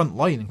 the front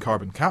line in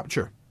carbon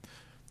capture.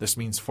 This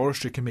means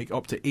forestry can make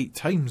up to 8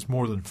 times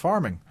more than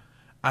farming,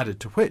 added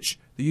to which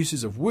the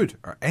uses of wood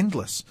are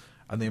endless,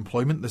 and the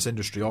employment this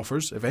industry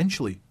offers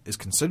eventually is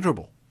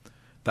considerable.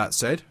 That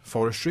said,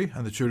 forestry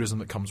and the tourism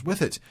that comes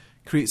with it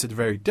creates a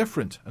very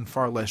different and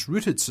far less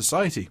rooted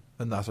society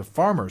than that of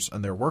farmers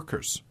and their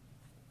workers.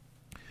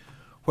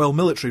 While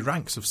military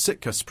ranks of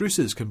Sitka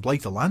spruces can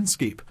blight a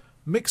landscape,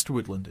 mixed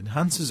woodland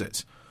enhances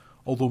it.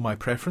 Although my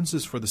preference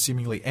is for the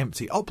seemingly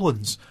empty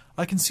uplands,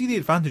 I can see the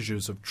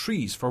advantages of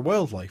trees for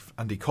wildlife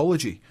and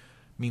ecology.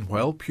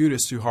 Meanwhile,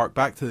 purists who hark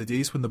back to the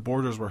days when the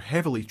borders were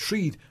heavily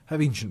treed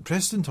have ancient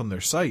precedent on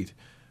their side.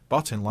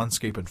 But in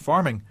landscape and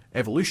farming,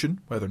 evolution,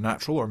 whether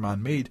natural or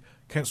man-made,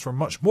 counts for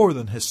much more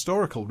than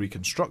historical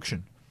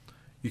reconstruction.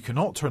 You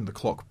cannot turn the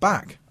clock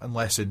back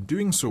unless in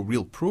doing so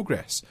real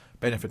progress,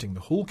 benefiting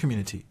the whole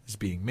community, is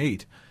being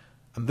made.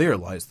 And there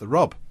lies the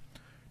rub.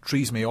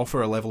 Trees may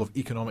offer a level of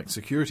economic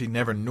security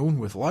never known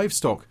with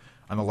livestock,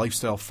 and a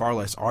lifestyle far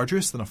less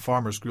arduous than a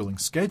farmer's gruelling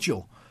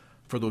schedule.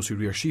 For those who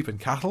rear sheep and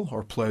cattle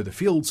or plough the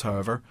fields,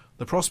 however,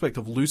 the prospect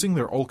of losing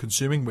their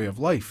all-consuming way of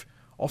life,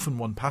 often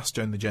one passed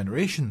down the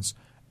generations,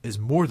 is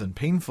more than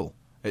painful.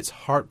 It's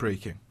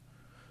heartbreaking.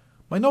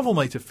 My novel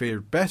might have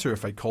fared better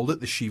if I'd called it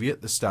The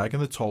Cheviot, the Stag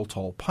and the Tall,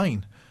 Tall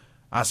Pine.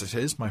 As it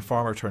is, my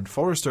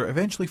farmer-turned-forester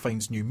eventually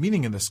finds new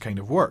meaning in this kind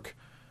of work.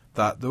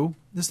 That, though,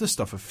 is the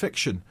stuff of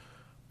fiction.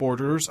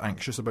 Borderers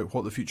anxious about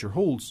what the future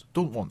holds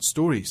don't want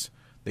stories.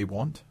 They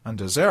want, and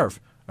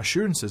deserve,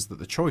 assurances that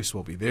the choice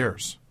will be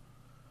theirs.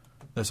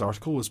 This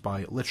article was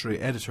by literary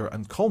editor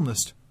and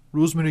columnist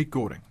Rosemary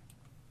Goring.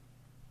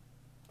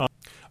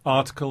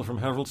 Article from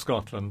Herald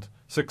Scotland,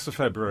 6th of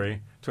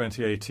February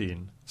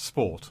 2018.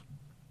 Sport.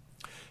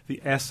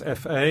 The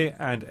SFA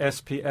and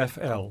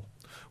SPFL.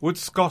 Would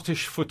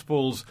Scottish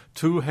football's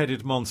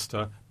two-headed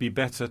monster be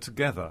better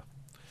together?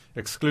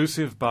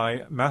 Exclusive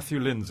by Matthew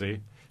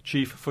Lindsay,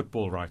 Chief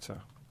Football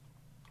Writer.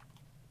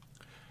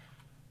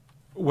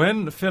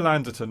 When Phil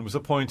Anderton was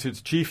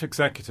appointed Chief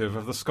Executive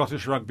of the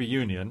Scottish Rugby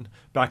Union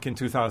back in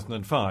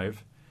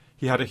 2005,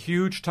 he had a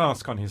huge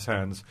task on his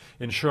hands,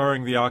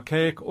 ensuring the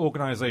archaic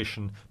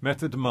organisation met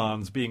the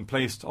demands being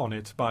placed on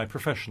it by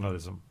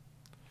professionalism.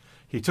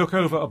 He took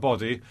over a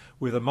body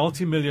with a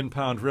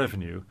multi-million-pound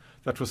revenue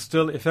that was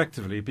still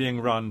effectively being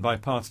run by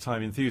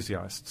part-time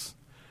enthusiasts.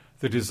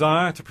 The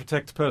desire to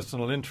protect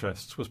personal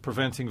interests was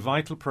preventing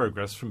vital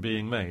progress from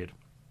being made.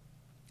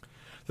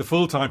 The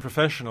full-time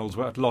professionals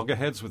were at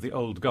loggerheads with the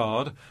old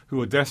guard, who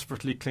were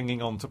desperately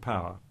clinging on to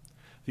power.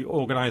 The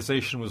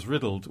organisation was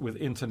riddled with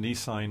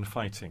internecine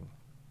fighting.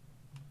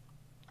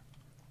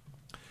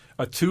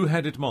 A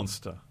two-headed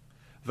monster.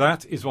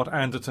 That is what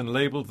Anderton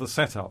labelled the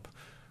setup,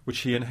 which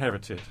he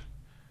inherited.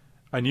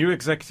 A new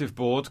executive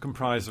board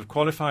comprised of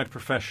qualified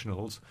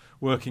professionals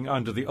working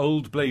under the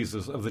old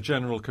blazers of the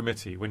General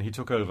Committee when he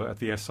took over at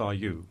the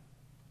SRU.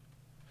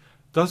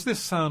 Does this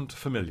sound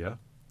familiar?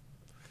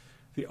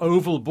 The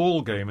oval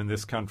ball game in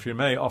this country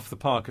may, off the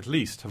park at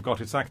least, have got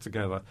its act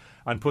together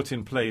and put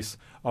in place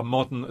a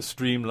modern,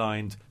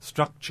 streamlined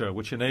structure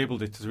which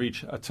enabled it to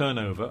reach a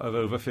turnover of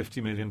over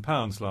 £50 million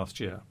last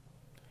year.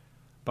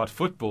 But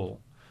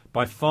football,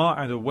 by far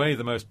and away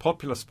the most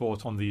popular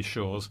sport on these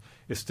shores,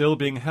 is still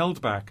being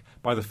held back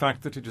by the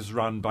fact that it is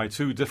run by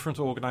two different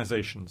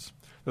organisations,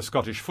 the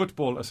Scottish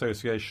Football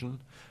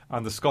Association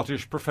and the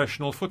Scottish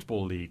Professional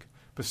Football League,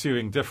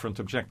 pursuing different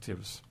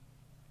objectives.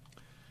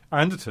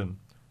 Anderton,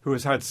 who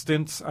has had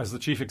stints as the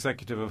chief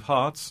executive of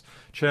Hearts,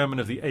 chairman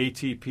of the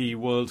ATP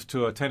World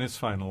Tour tennis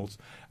finals,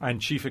 and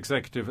chief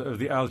executive of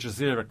the Al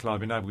Jazeera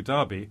Club in Abu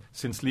Dhabi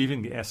since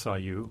leaving the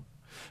SRU,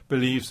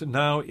 believes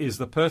now is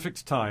the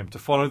perfect time to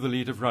follow the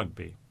lead of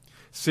rugby,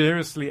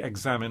 seriously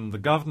examine the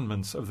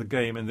governments of the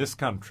game in this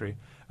country,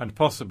 and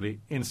possibly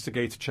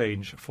instigate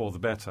change for the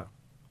better.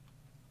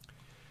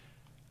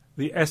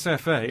 The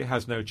SFA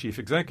has no chief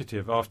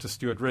executive after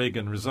Stuart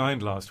Regan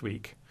resigned last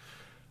week.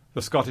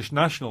 The Scottish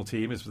national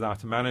team is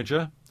without a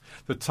manager.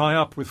 The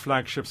tie-up with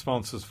flagship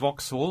sponsors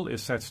Vauxhall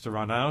is set to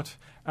run out,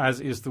 as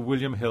is the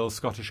William Hill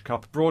Scottish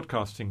Cup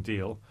broadcasting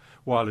deal,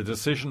 while a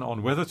decision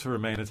on whether to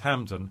remain at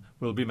Hampden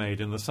will be made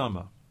in the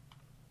summer.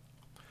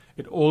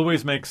 It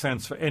always makes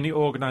sense for any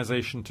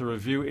organisation to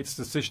review its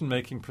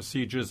decision-making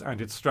procedures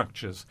and its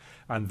structures,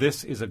 and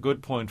this is a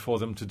good point for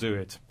them to do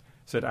it,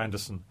 said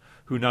Anderson,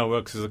 who now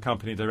works as a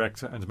company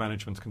director and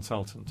management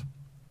consultant.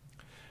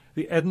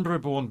 The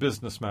Edinburgh-born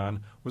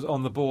businessman was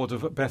on the board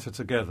of Better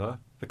Together,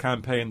 the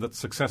campaign that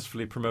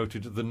successfully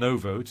promoted the no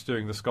vote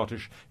during the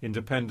Scottish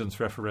independence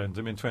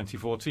referendum in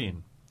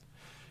 2014.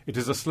 It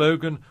is a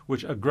slogan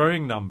which a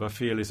growing number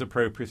feel is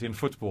appropriate in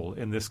football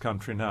in this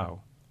country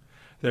now.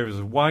 There is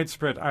a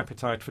widespread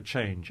appetite for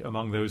change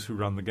among those who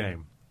run the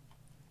game.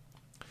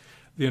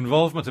 The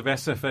involvement of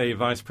SFA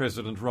Vice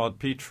President Rod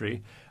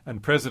Petrie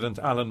and President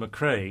Alan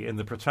McRae in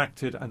the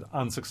protracted and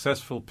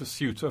unsuccessful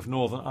pursuit of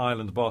Northern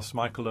Ireland boss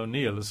Michael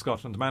O'Neill as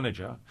Scotland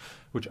manager,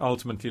 which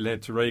ultimately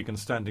led to Reagan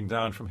standing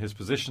down from his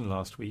position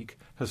last week,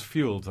 has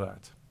fuelled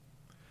that.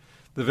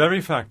 The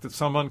very fact that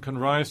someone can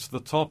rise to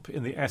the top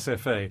in the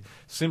SFA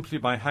simply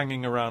by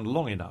hanging around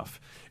long enough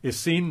is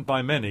seen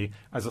by many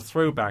as a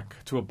throwback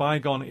to a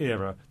bygone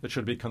era that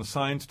should be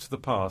consigned to the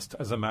past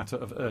as a matter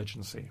of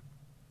urgency.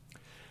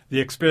 The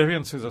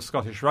experiences of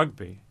Scottish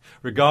rugby,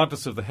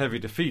 regardless of the heavy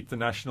defeat the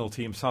national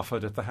team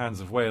suffered at the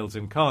hands of Wales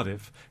in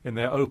Cardiff in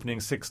their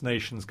opening Six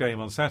Nations game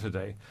on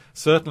Saturday,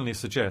 certainly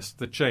suggest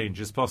that change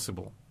is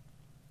possible.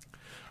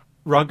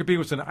 Rugby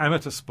was an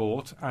amateur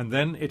sport and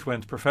then it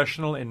went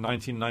professional in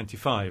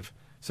 1995,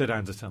 said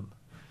Anderton.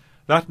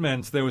 That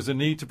meant there was a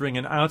need to bring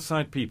in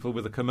outside people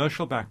with a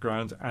commercial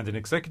background and an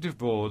executive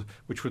board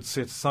which would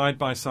sit side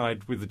by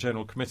side with the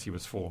General Committee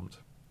was formed.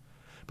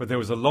 But there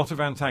was a lot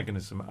of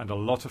antagonism and a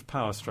lot of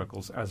power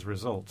struggles as a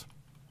result.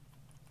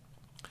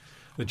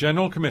 The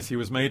General Committee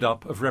was made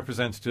up of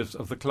representatives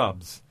of the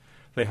clubs.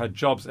 They had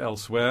jobs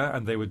elsewhere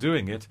and they were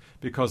doing it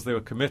because they were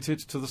committed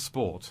to the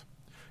sport.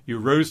 You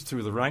rose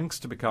through the ranks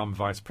to become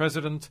vice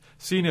president,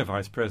 senior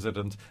vice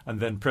president, and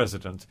then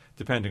president,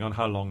 depending on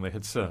how long they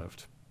had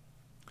served.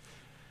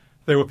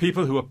 There were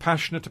people who were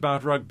passionate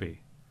about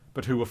rugby,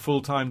 but who were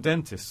full-time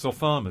dentists or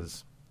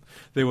farmers.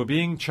 They were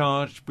being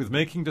charged with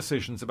making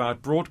decisions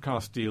about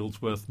broadcast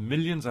deals worth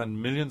millions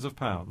and millions of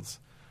pounds.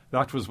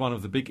 That was one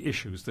of the big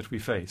issues that we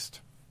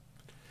faced.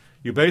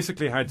 You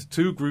basically had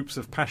two groups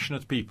of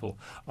passionate people.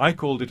 I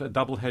called it a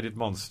double-headed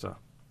monster.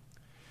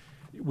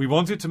 We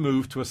wanted to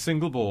move to a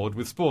single board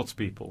with sports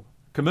people,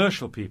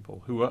 commercial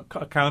people who were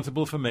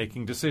accountable for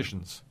making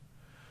decisions.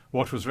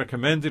 What was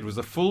recommended was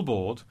a full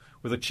board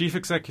with a chief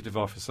executive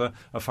officer,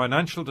 a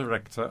financial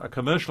director, a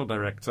commercial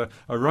director,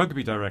 a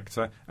rugby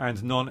director,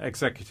 and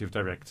non-executive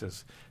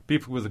directors,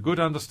 people with a good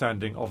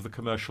understanding of the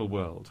commercial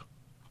world.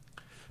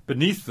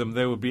 Beneath them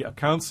there would be a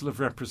council of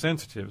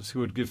representatives who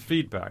would give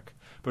feedback,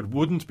 but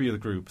wouldn't be the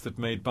group that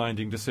made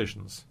binding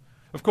decisions.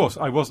 Of course,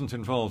 I wasn't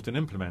involved in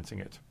implementing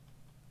it.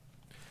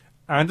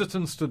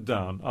 Anderton stood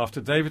down after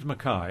David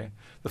Mackay,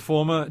 the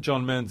former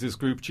John Menzies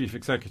Group Chief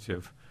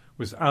Executive,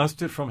 was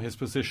ousted from his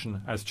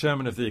position as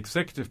chairman of the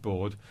executive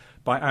board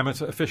by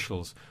amateur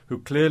officials who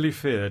clearly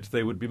feared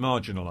they would be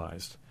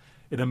marginalised,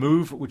 in a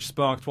move which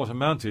sparked what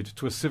amounted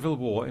to a civil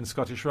war in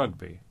Scottish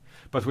rugby,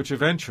 but which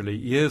eventually,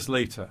 years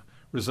later,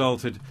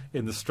 resulted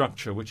in the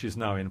structure which is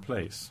now in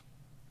place.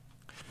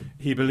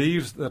 He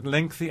believes that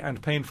lengthy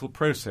and painful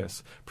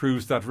process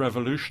proves that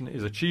revolution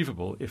is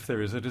achievable if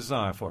there is a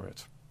desire for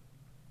it.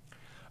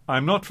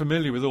 I'm not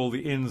familiar with all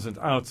the ins and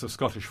outs of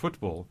Scottish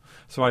football,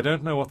 so I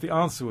don't know what the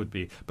answer would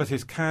be, but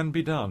it can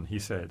be done, he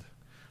said.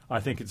 I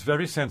think it's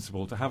very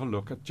sensible to have a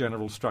look at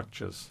general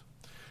structures.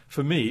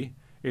 For me,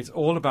 it's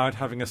all about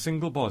having a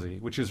single body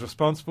which is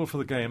responsible for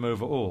the game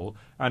overall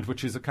and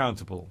which is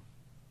accountable.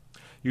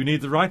 You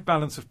need the right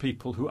balance of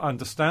people who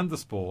understand the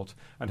sport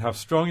and have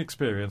strong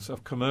experience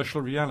of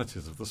commercial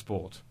realities of the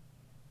sport.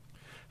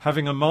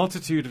 Having a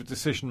multitude of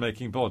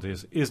decision-making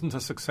bodies isn't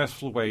a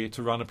successful way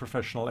to run a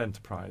professional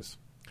enterprise.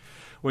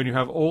 When you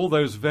have all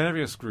those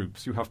various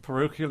groups, you have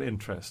parochial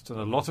interests and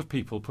a lot of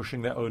people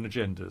pushing their own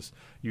agendas.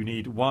 You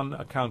need one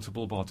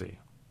accountable body.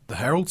 The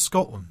Herald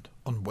Scotland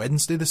on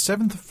Wednesday the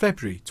 7th of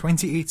February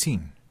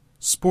 2018.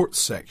 Sports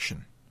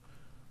section.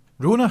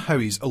 Rona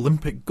Howie's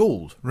Olympic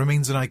gold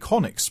remains an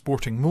iconic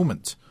sporting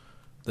moment.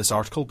 This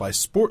article by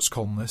sports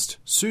columnist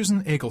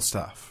Susan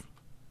Eaglestaff.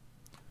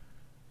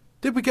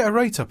 Did we get a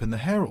write-up in the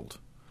Herald?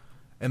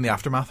 In the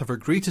aftermath of her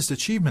greatest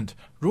achievement,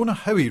 Rona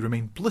Howie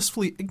remained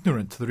blissfully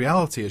ignorant to the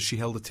reality as she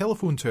held a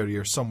telephone to her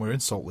ear somewhere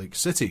in Salt Lake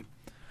City.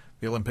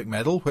 The Olympic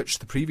medal, which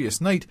the previous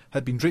night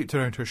had been draped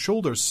around her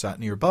shoulders, sat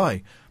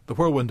nearby, the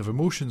whirlwind of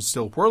emotions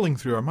still whirling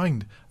through her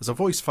mind as a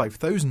voice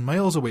 5,000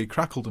 miles away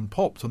crackled and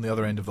popped on the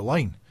other end of the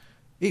line.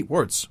 8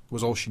 words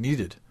was all she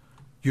needed.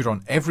 You're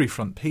on every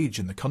front page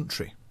in the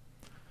country.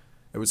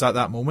 It was at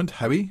that moment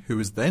Howie, who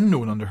was then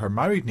known under her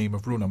married name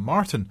of Rona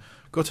Martin,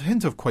 got a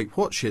hint of quite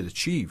what she had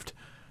achieved.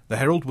 The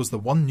Herald was the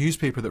one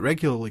newspaper that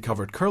regularly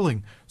covered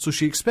curling, so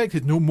she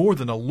expected no more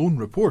than a lone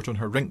report on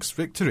her rink's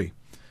victory.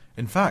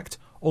 In fact,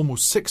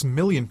 almost 6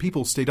 million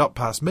people stayed up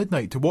past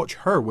midnight to watch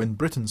her win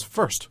Britain's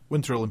first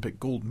Winter Olympic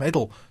gold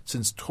medal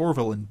since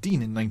Torvill and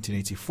Dean in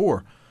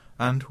 1984,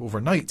 and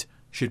overnight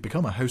she had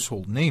become a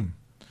household name.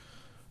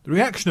 The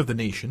reaction of the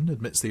nation,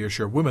 admits the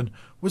Ayrshire woman,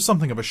 was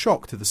something of a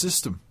shock to the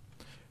system.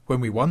 When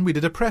we won, we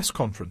did a press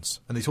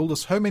conference, and they told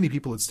us how many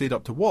people had stayed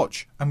up to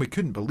watch, and we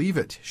couldn't believe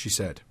it, she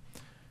said.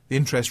 The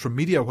interest from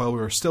media while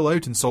we were still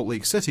out in Salt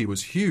Lake City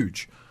was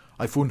huge.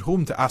 I phoned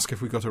home to ask if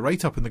we got a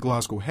write-up in the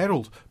Glasgow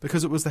Herald,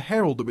 because it was the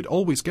Herald that would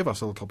always give us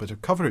a little bit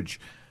of coverage,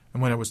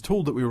 and when I was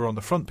told that we were on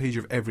the front page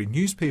of every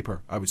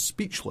newspaper, I was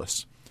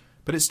speechless.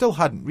 But it still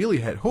hadn't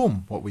really hit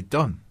home what we'd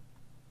done.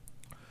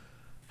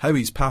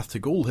 Howie's path to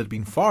gold had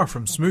been far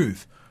from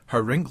smooth.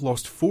 Her rink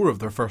lost 4 of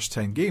their first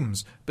 10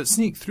 games, but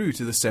sneaked through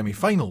to the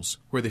semi-finals,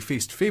 where they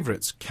faced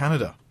favourites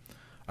Canada.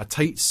 A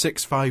tight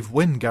 6-5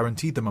 win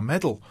guaranteed them a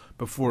medal,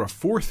 before a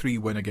 4-3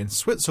 win against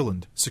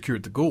Switzerland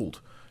secured the gold.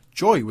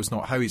 Joy was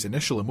not Howie's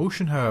initial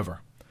emotion, however.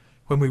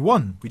 When we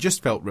won, we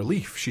just felt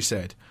relief, she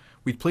said.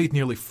 We'd played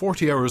nearly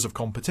 40 hours of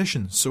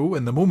competition, so,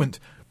 in the moment,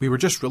 we were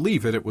just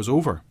relieved that it was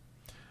over.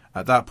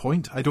 At that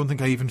point, I don't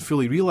think I even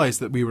fully realised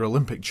that we were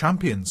Olympic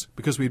champions,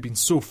 because we had been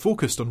so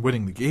focused on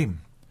winning the game.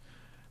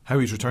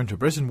 Howie's return to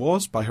Britain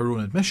was, by her own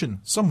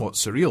admission, somewhat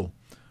surreal.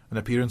 An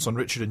appearance on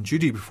Richard and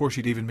Judy before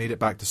she'd even made it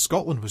back to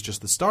Scotland was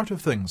just the start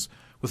of things,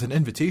 with an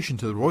invitation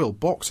to the Royal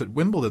Box at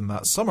Wimbledon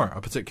that summer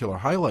a particular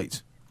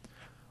highlight.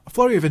 A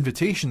flurry of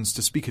invitations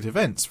to speak at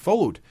events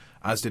followed,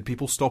 as did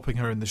people stopping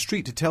her in the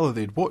street to tell her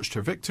they'd watched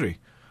her victory.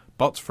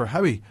 But for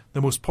Howie,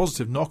 the most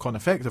positive knock-on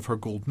effect of her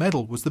gold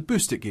medal was the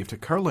boost it gave to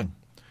curling.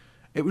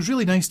 It was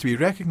really nice to be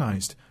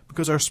recognised,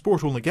 because our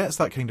sport only gets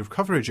that kind of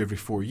coverage every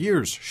 4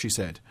 years, she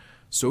said.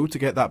 So to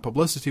get that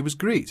publicity was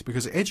great,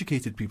 because it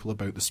educated people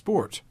about the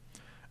sport.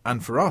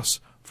 And for us,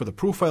 for the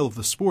profile of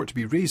the sport to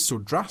be raised so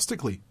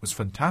drastically was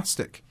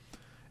fantastic.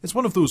 It's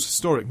one of those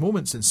historic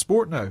moments in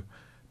sport now.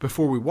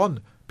 Before we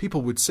won,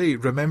 people would say,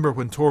 remember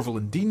when Torvill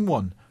and Dean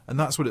won, and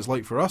that's what it's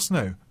like for us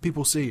now.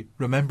 People say,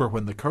 remember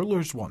when the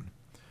curlers won.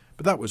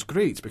 But that was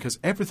great, because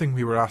everything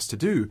we were asked to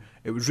do,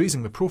 it was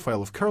raising the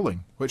profile of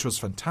curling, which was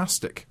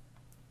fantastic.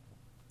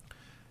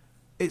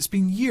 It's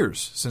been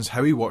years since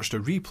Howie watched a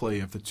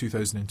replay of the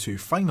 2002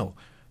 final.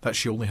 That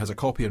she only has a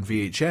copy on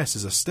VHS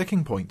is a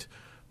sticking point.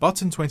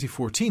 But in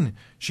 2014,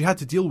 she had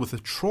to deal with the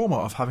trauma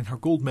of having her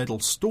gold medal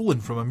stolen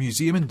from a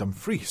museum in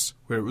Dumfries,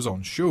 where it was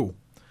on show.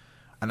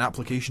 An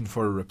application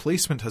for a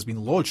replacement has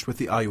been lodged with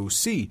the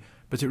IOC,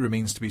 but it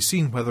remains to be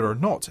seen whether or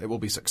not it will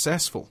be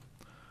successful.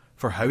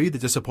 For Howie, the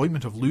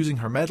disappointment of losing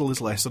her medal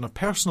is less on a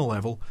personal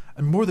level,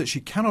 and more that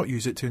she cannot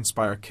use it to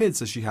inspire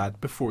kids as she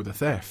had before the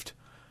theft.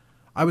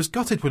 I was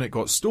gutted when it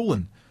got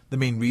stolen, the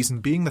main reason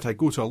being that I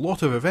go to a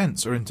lot of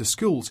events or into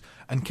schools,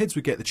 and kids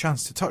would get the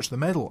chance to touch the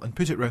medal and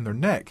put it round their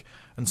neck,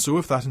 and so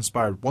if that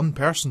inspired one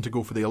person to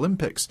go for the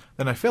Olympics,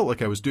 then I felt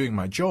like I was doing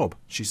my job,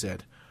 she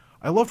said.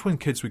 I loved when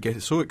kids would get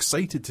so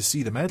excited to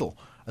see the medal,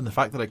 and the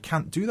fact that I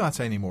can't do that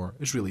anymore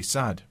is really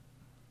sad.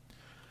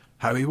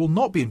 Howie will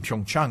not be in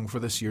Pyeongchang for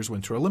this year's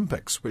Winter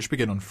Olympics, which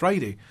begin on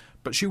Friday,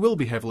 but she will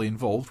be heavily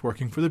involved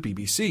working for the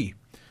BBC.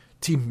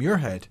 Team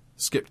Muirhead,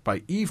 skipped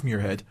by Eve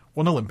Muirhead,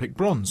 won Olympic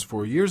bronze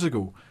 4 years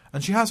ago,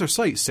 and she has her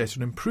sights set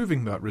on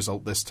improving that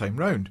result this time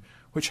round,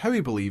 which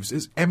Howie believes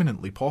is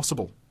eminently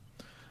possible.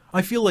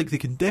 I feel like they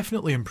can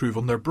definitely improve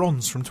on their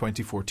bronze from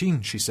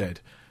 2014, she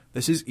said.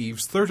 This is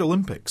Eve's 3rd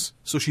Olympics,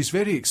 so she's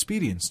very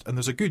experienced and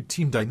there's a good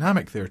team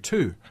dynamic there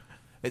too.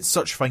 It's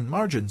such fine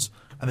margins,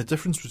 and the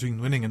difference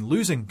between winning and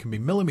losing can be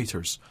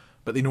millimetres,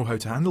 but they know how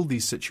to handle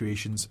these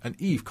situations, and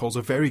Eve calls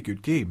a very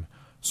good game,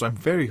 so I'm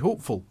very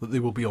hopeful that they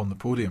will be on the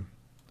podium.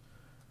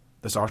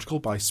 This article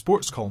by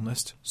sports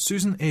columnist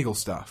Susan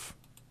Eaglestaff.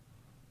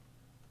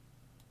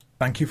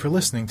 Thank you for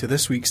listening to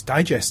this week's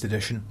digest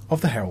edition of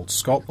the Herald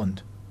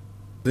Scotland.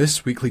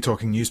 This weekly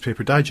Talking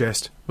Newspaper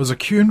Digest was a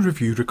Q and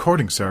Review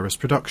recording service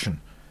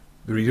production.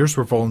 The readers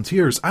were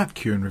volunteers at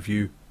Q and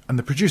Review, and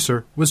the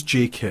producer was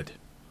J. Kidd.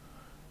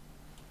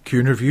 Q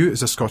and Review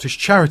is a Scottish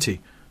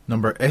charity,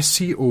 number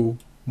SCO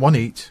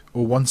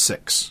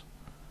 18016.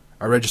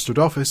 Our registered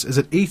office is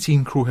at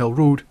 18 Crowhill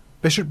Road,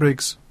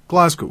 Bishopbriggs,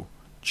 Glasgow,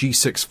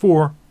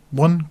 G64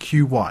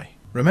 1QY.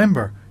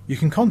 Remember, you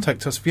can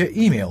contact us via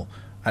email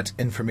at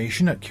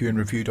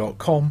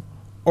information@qandreview.com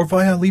or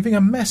via leaving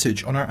a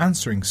message on our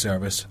answering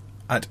service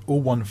at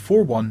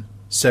 0141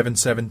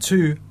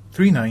 772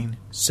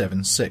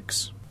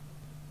 3976.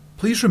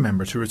 Please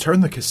remember to return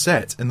the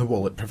cassette in the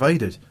wallet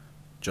provided.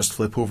 Just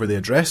flip over the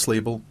address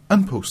label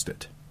and post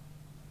it.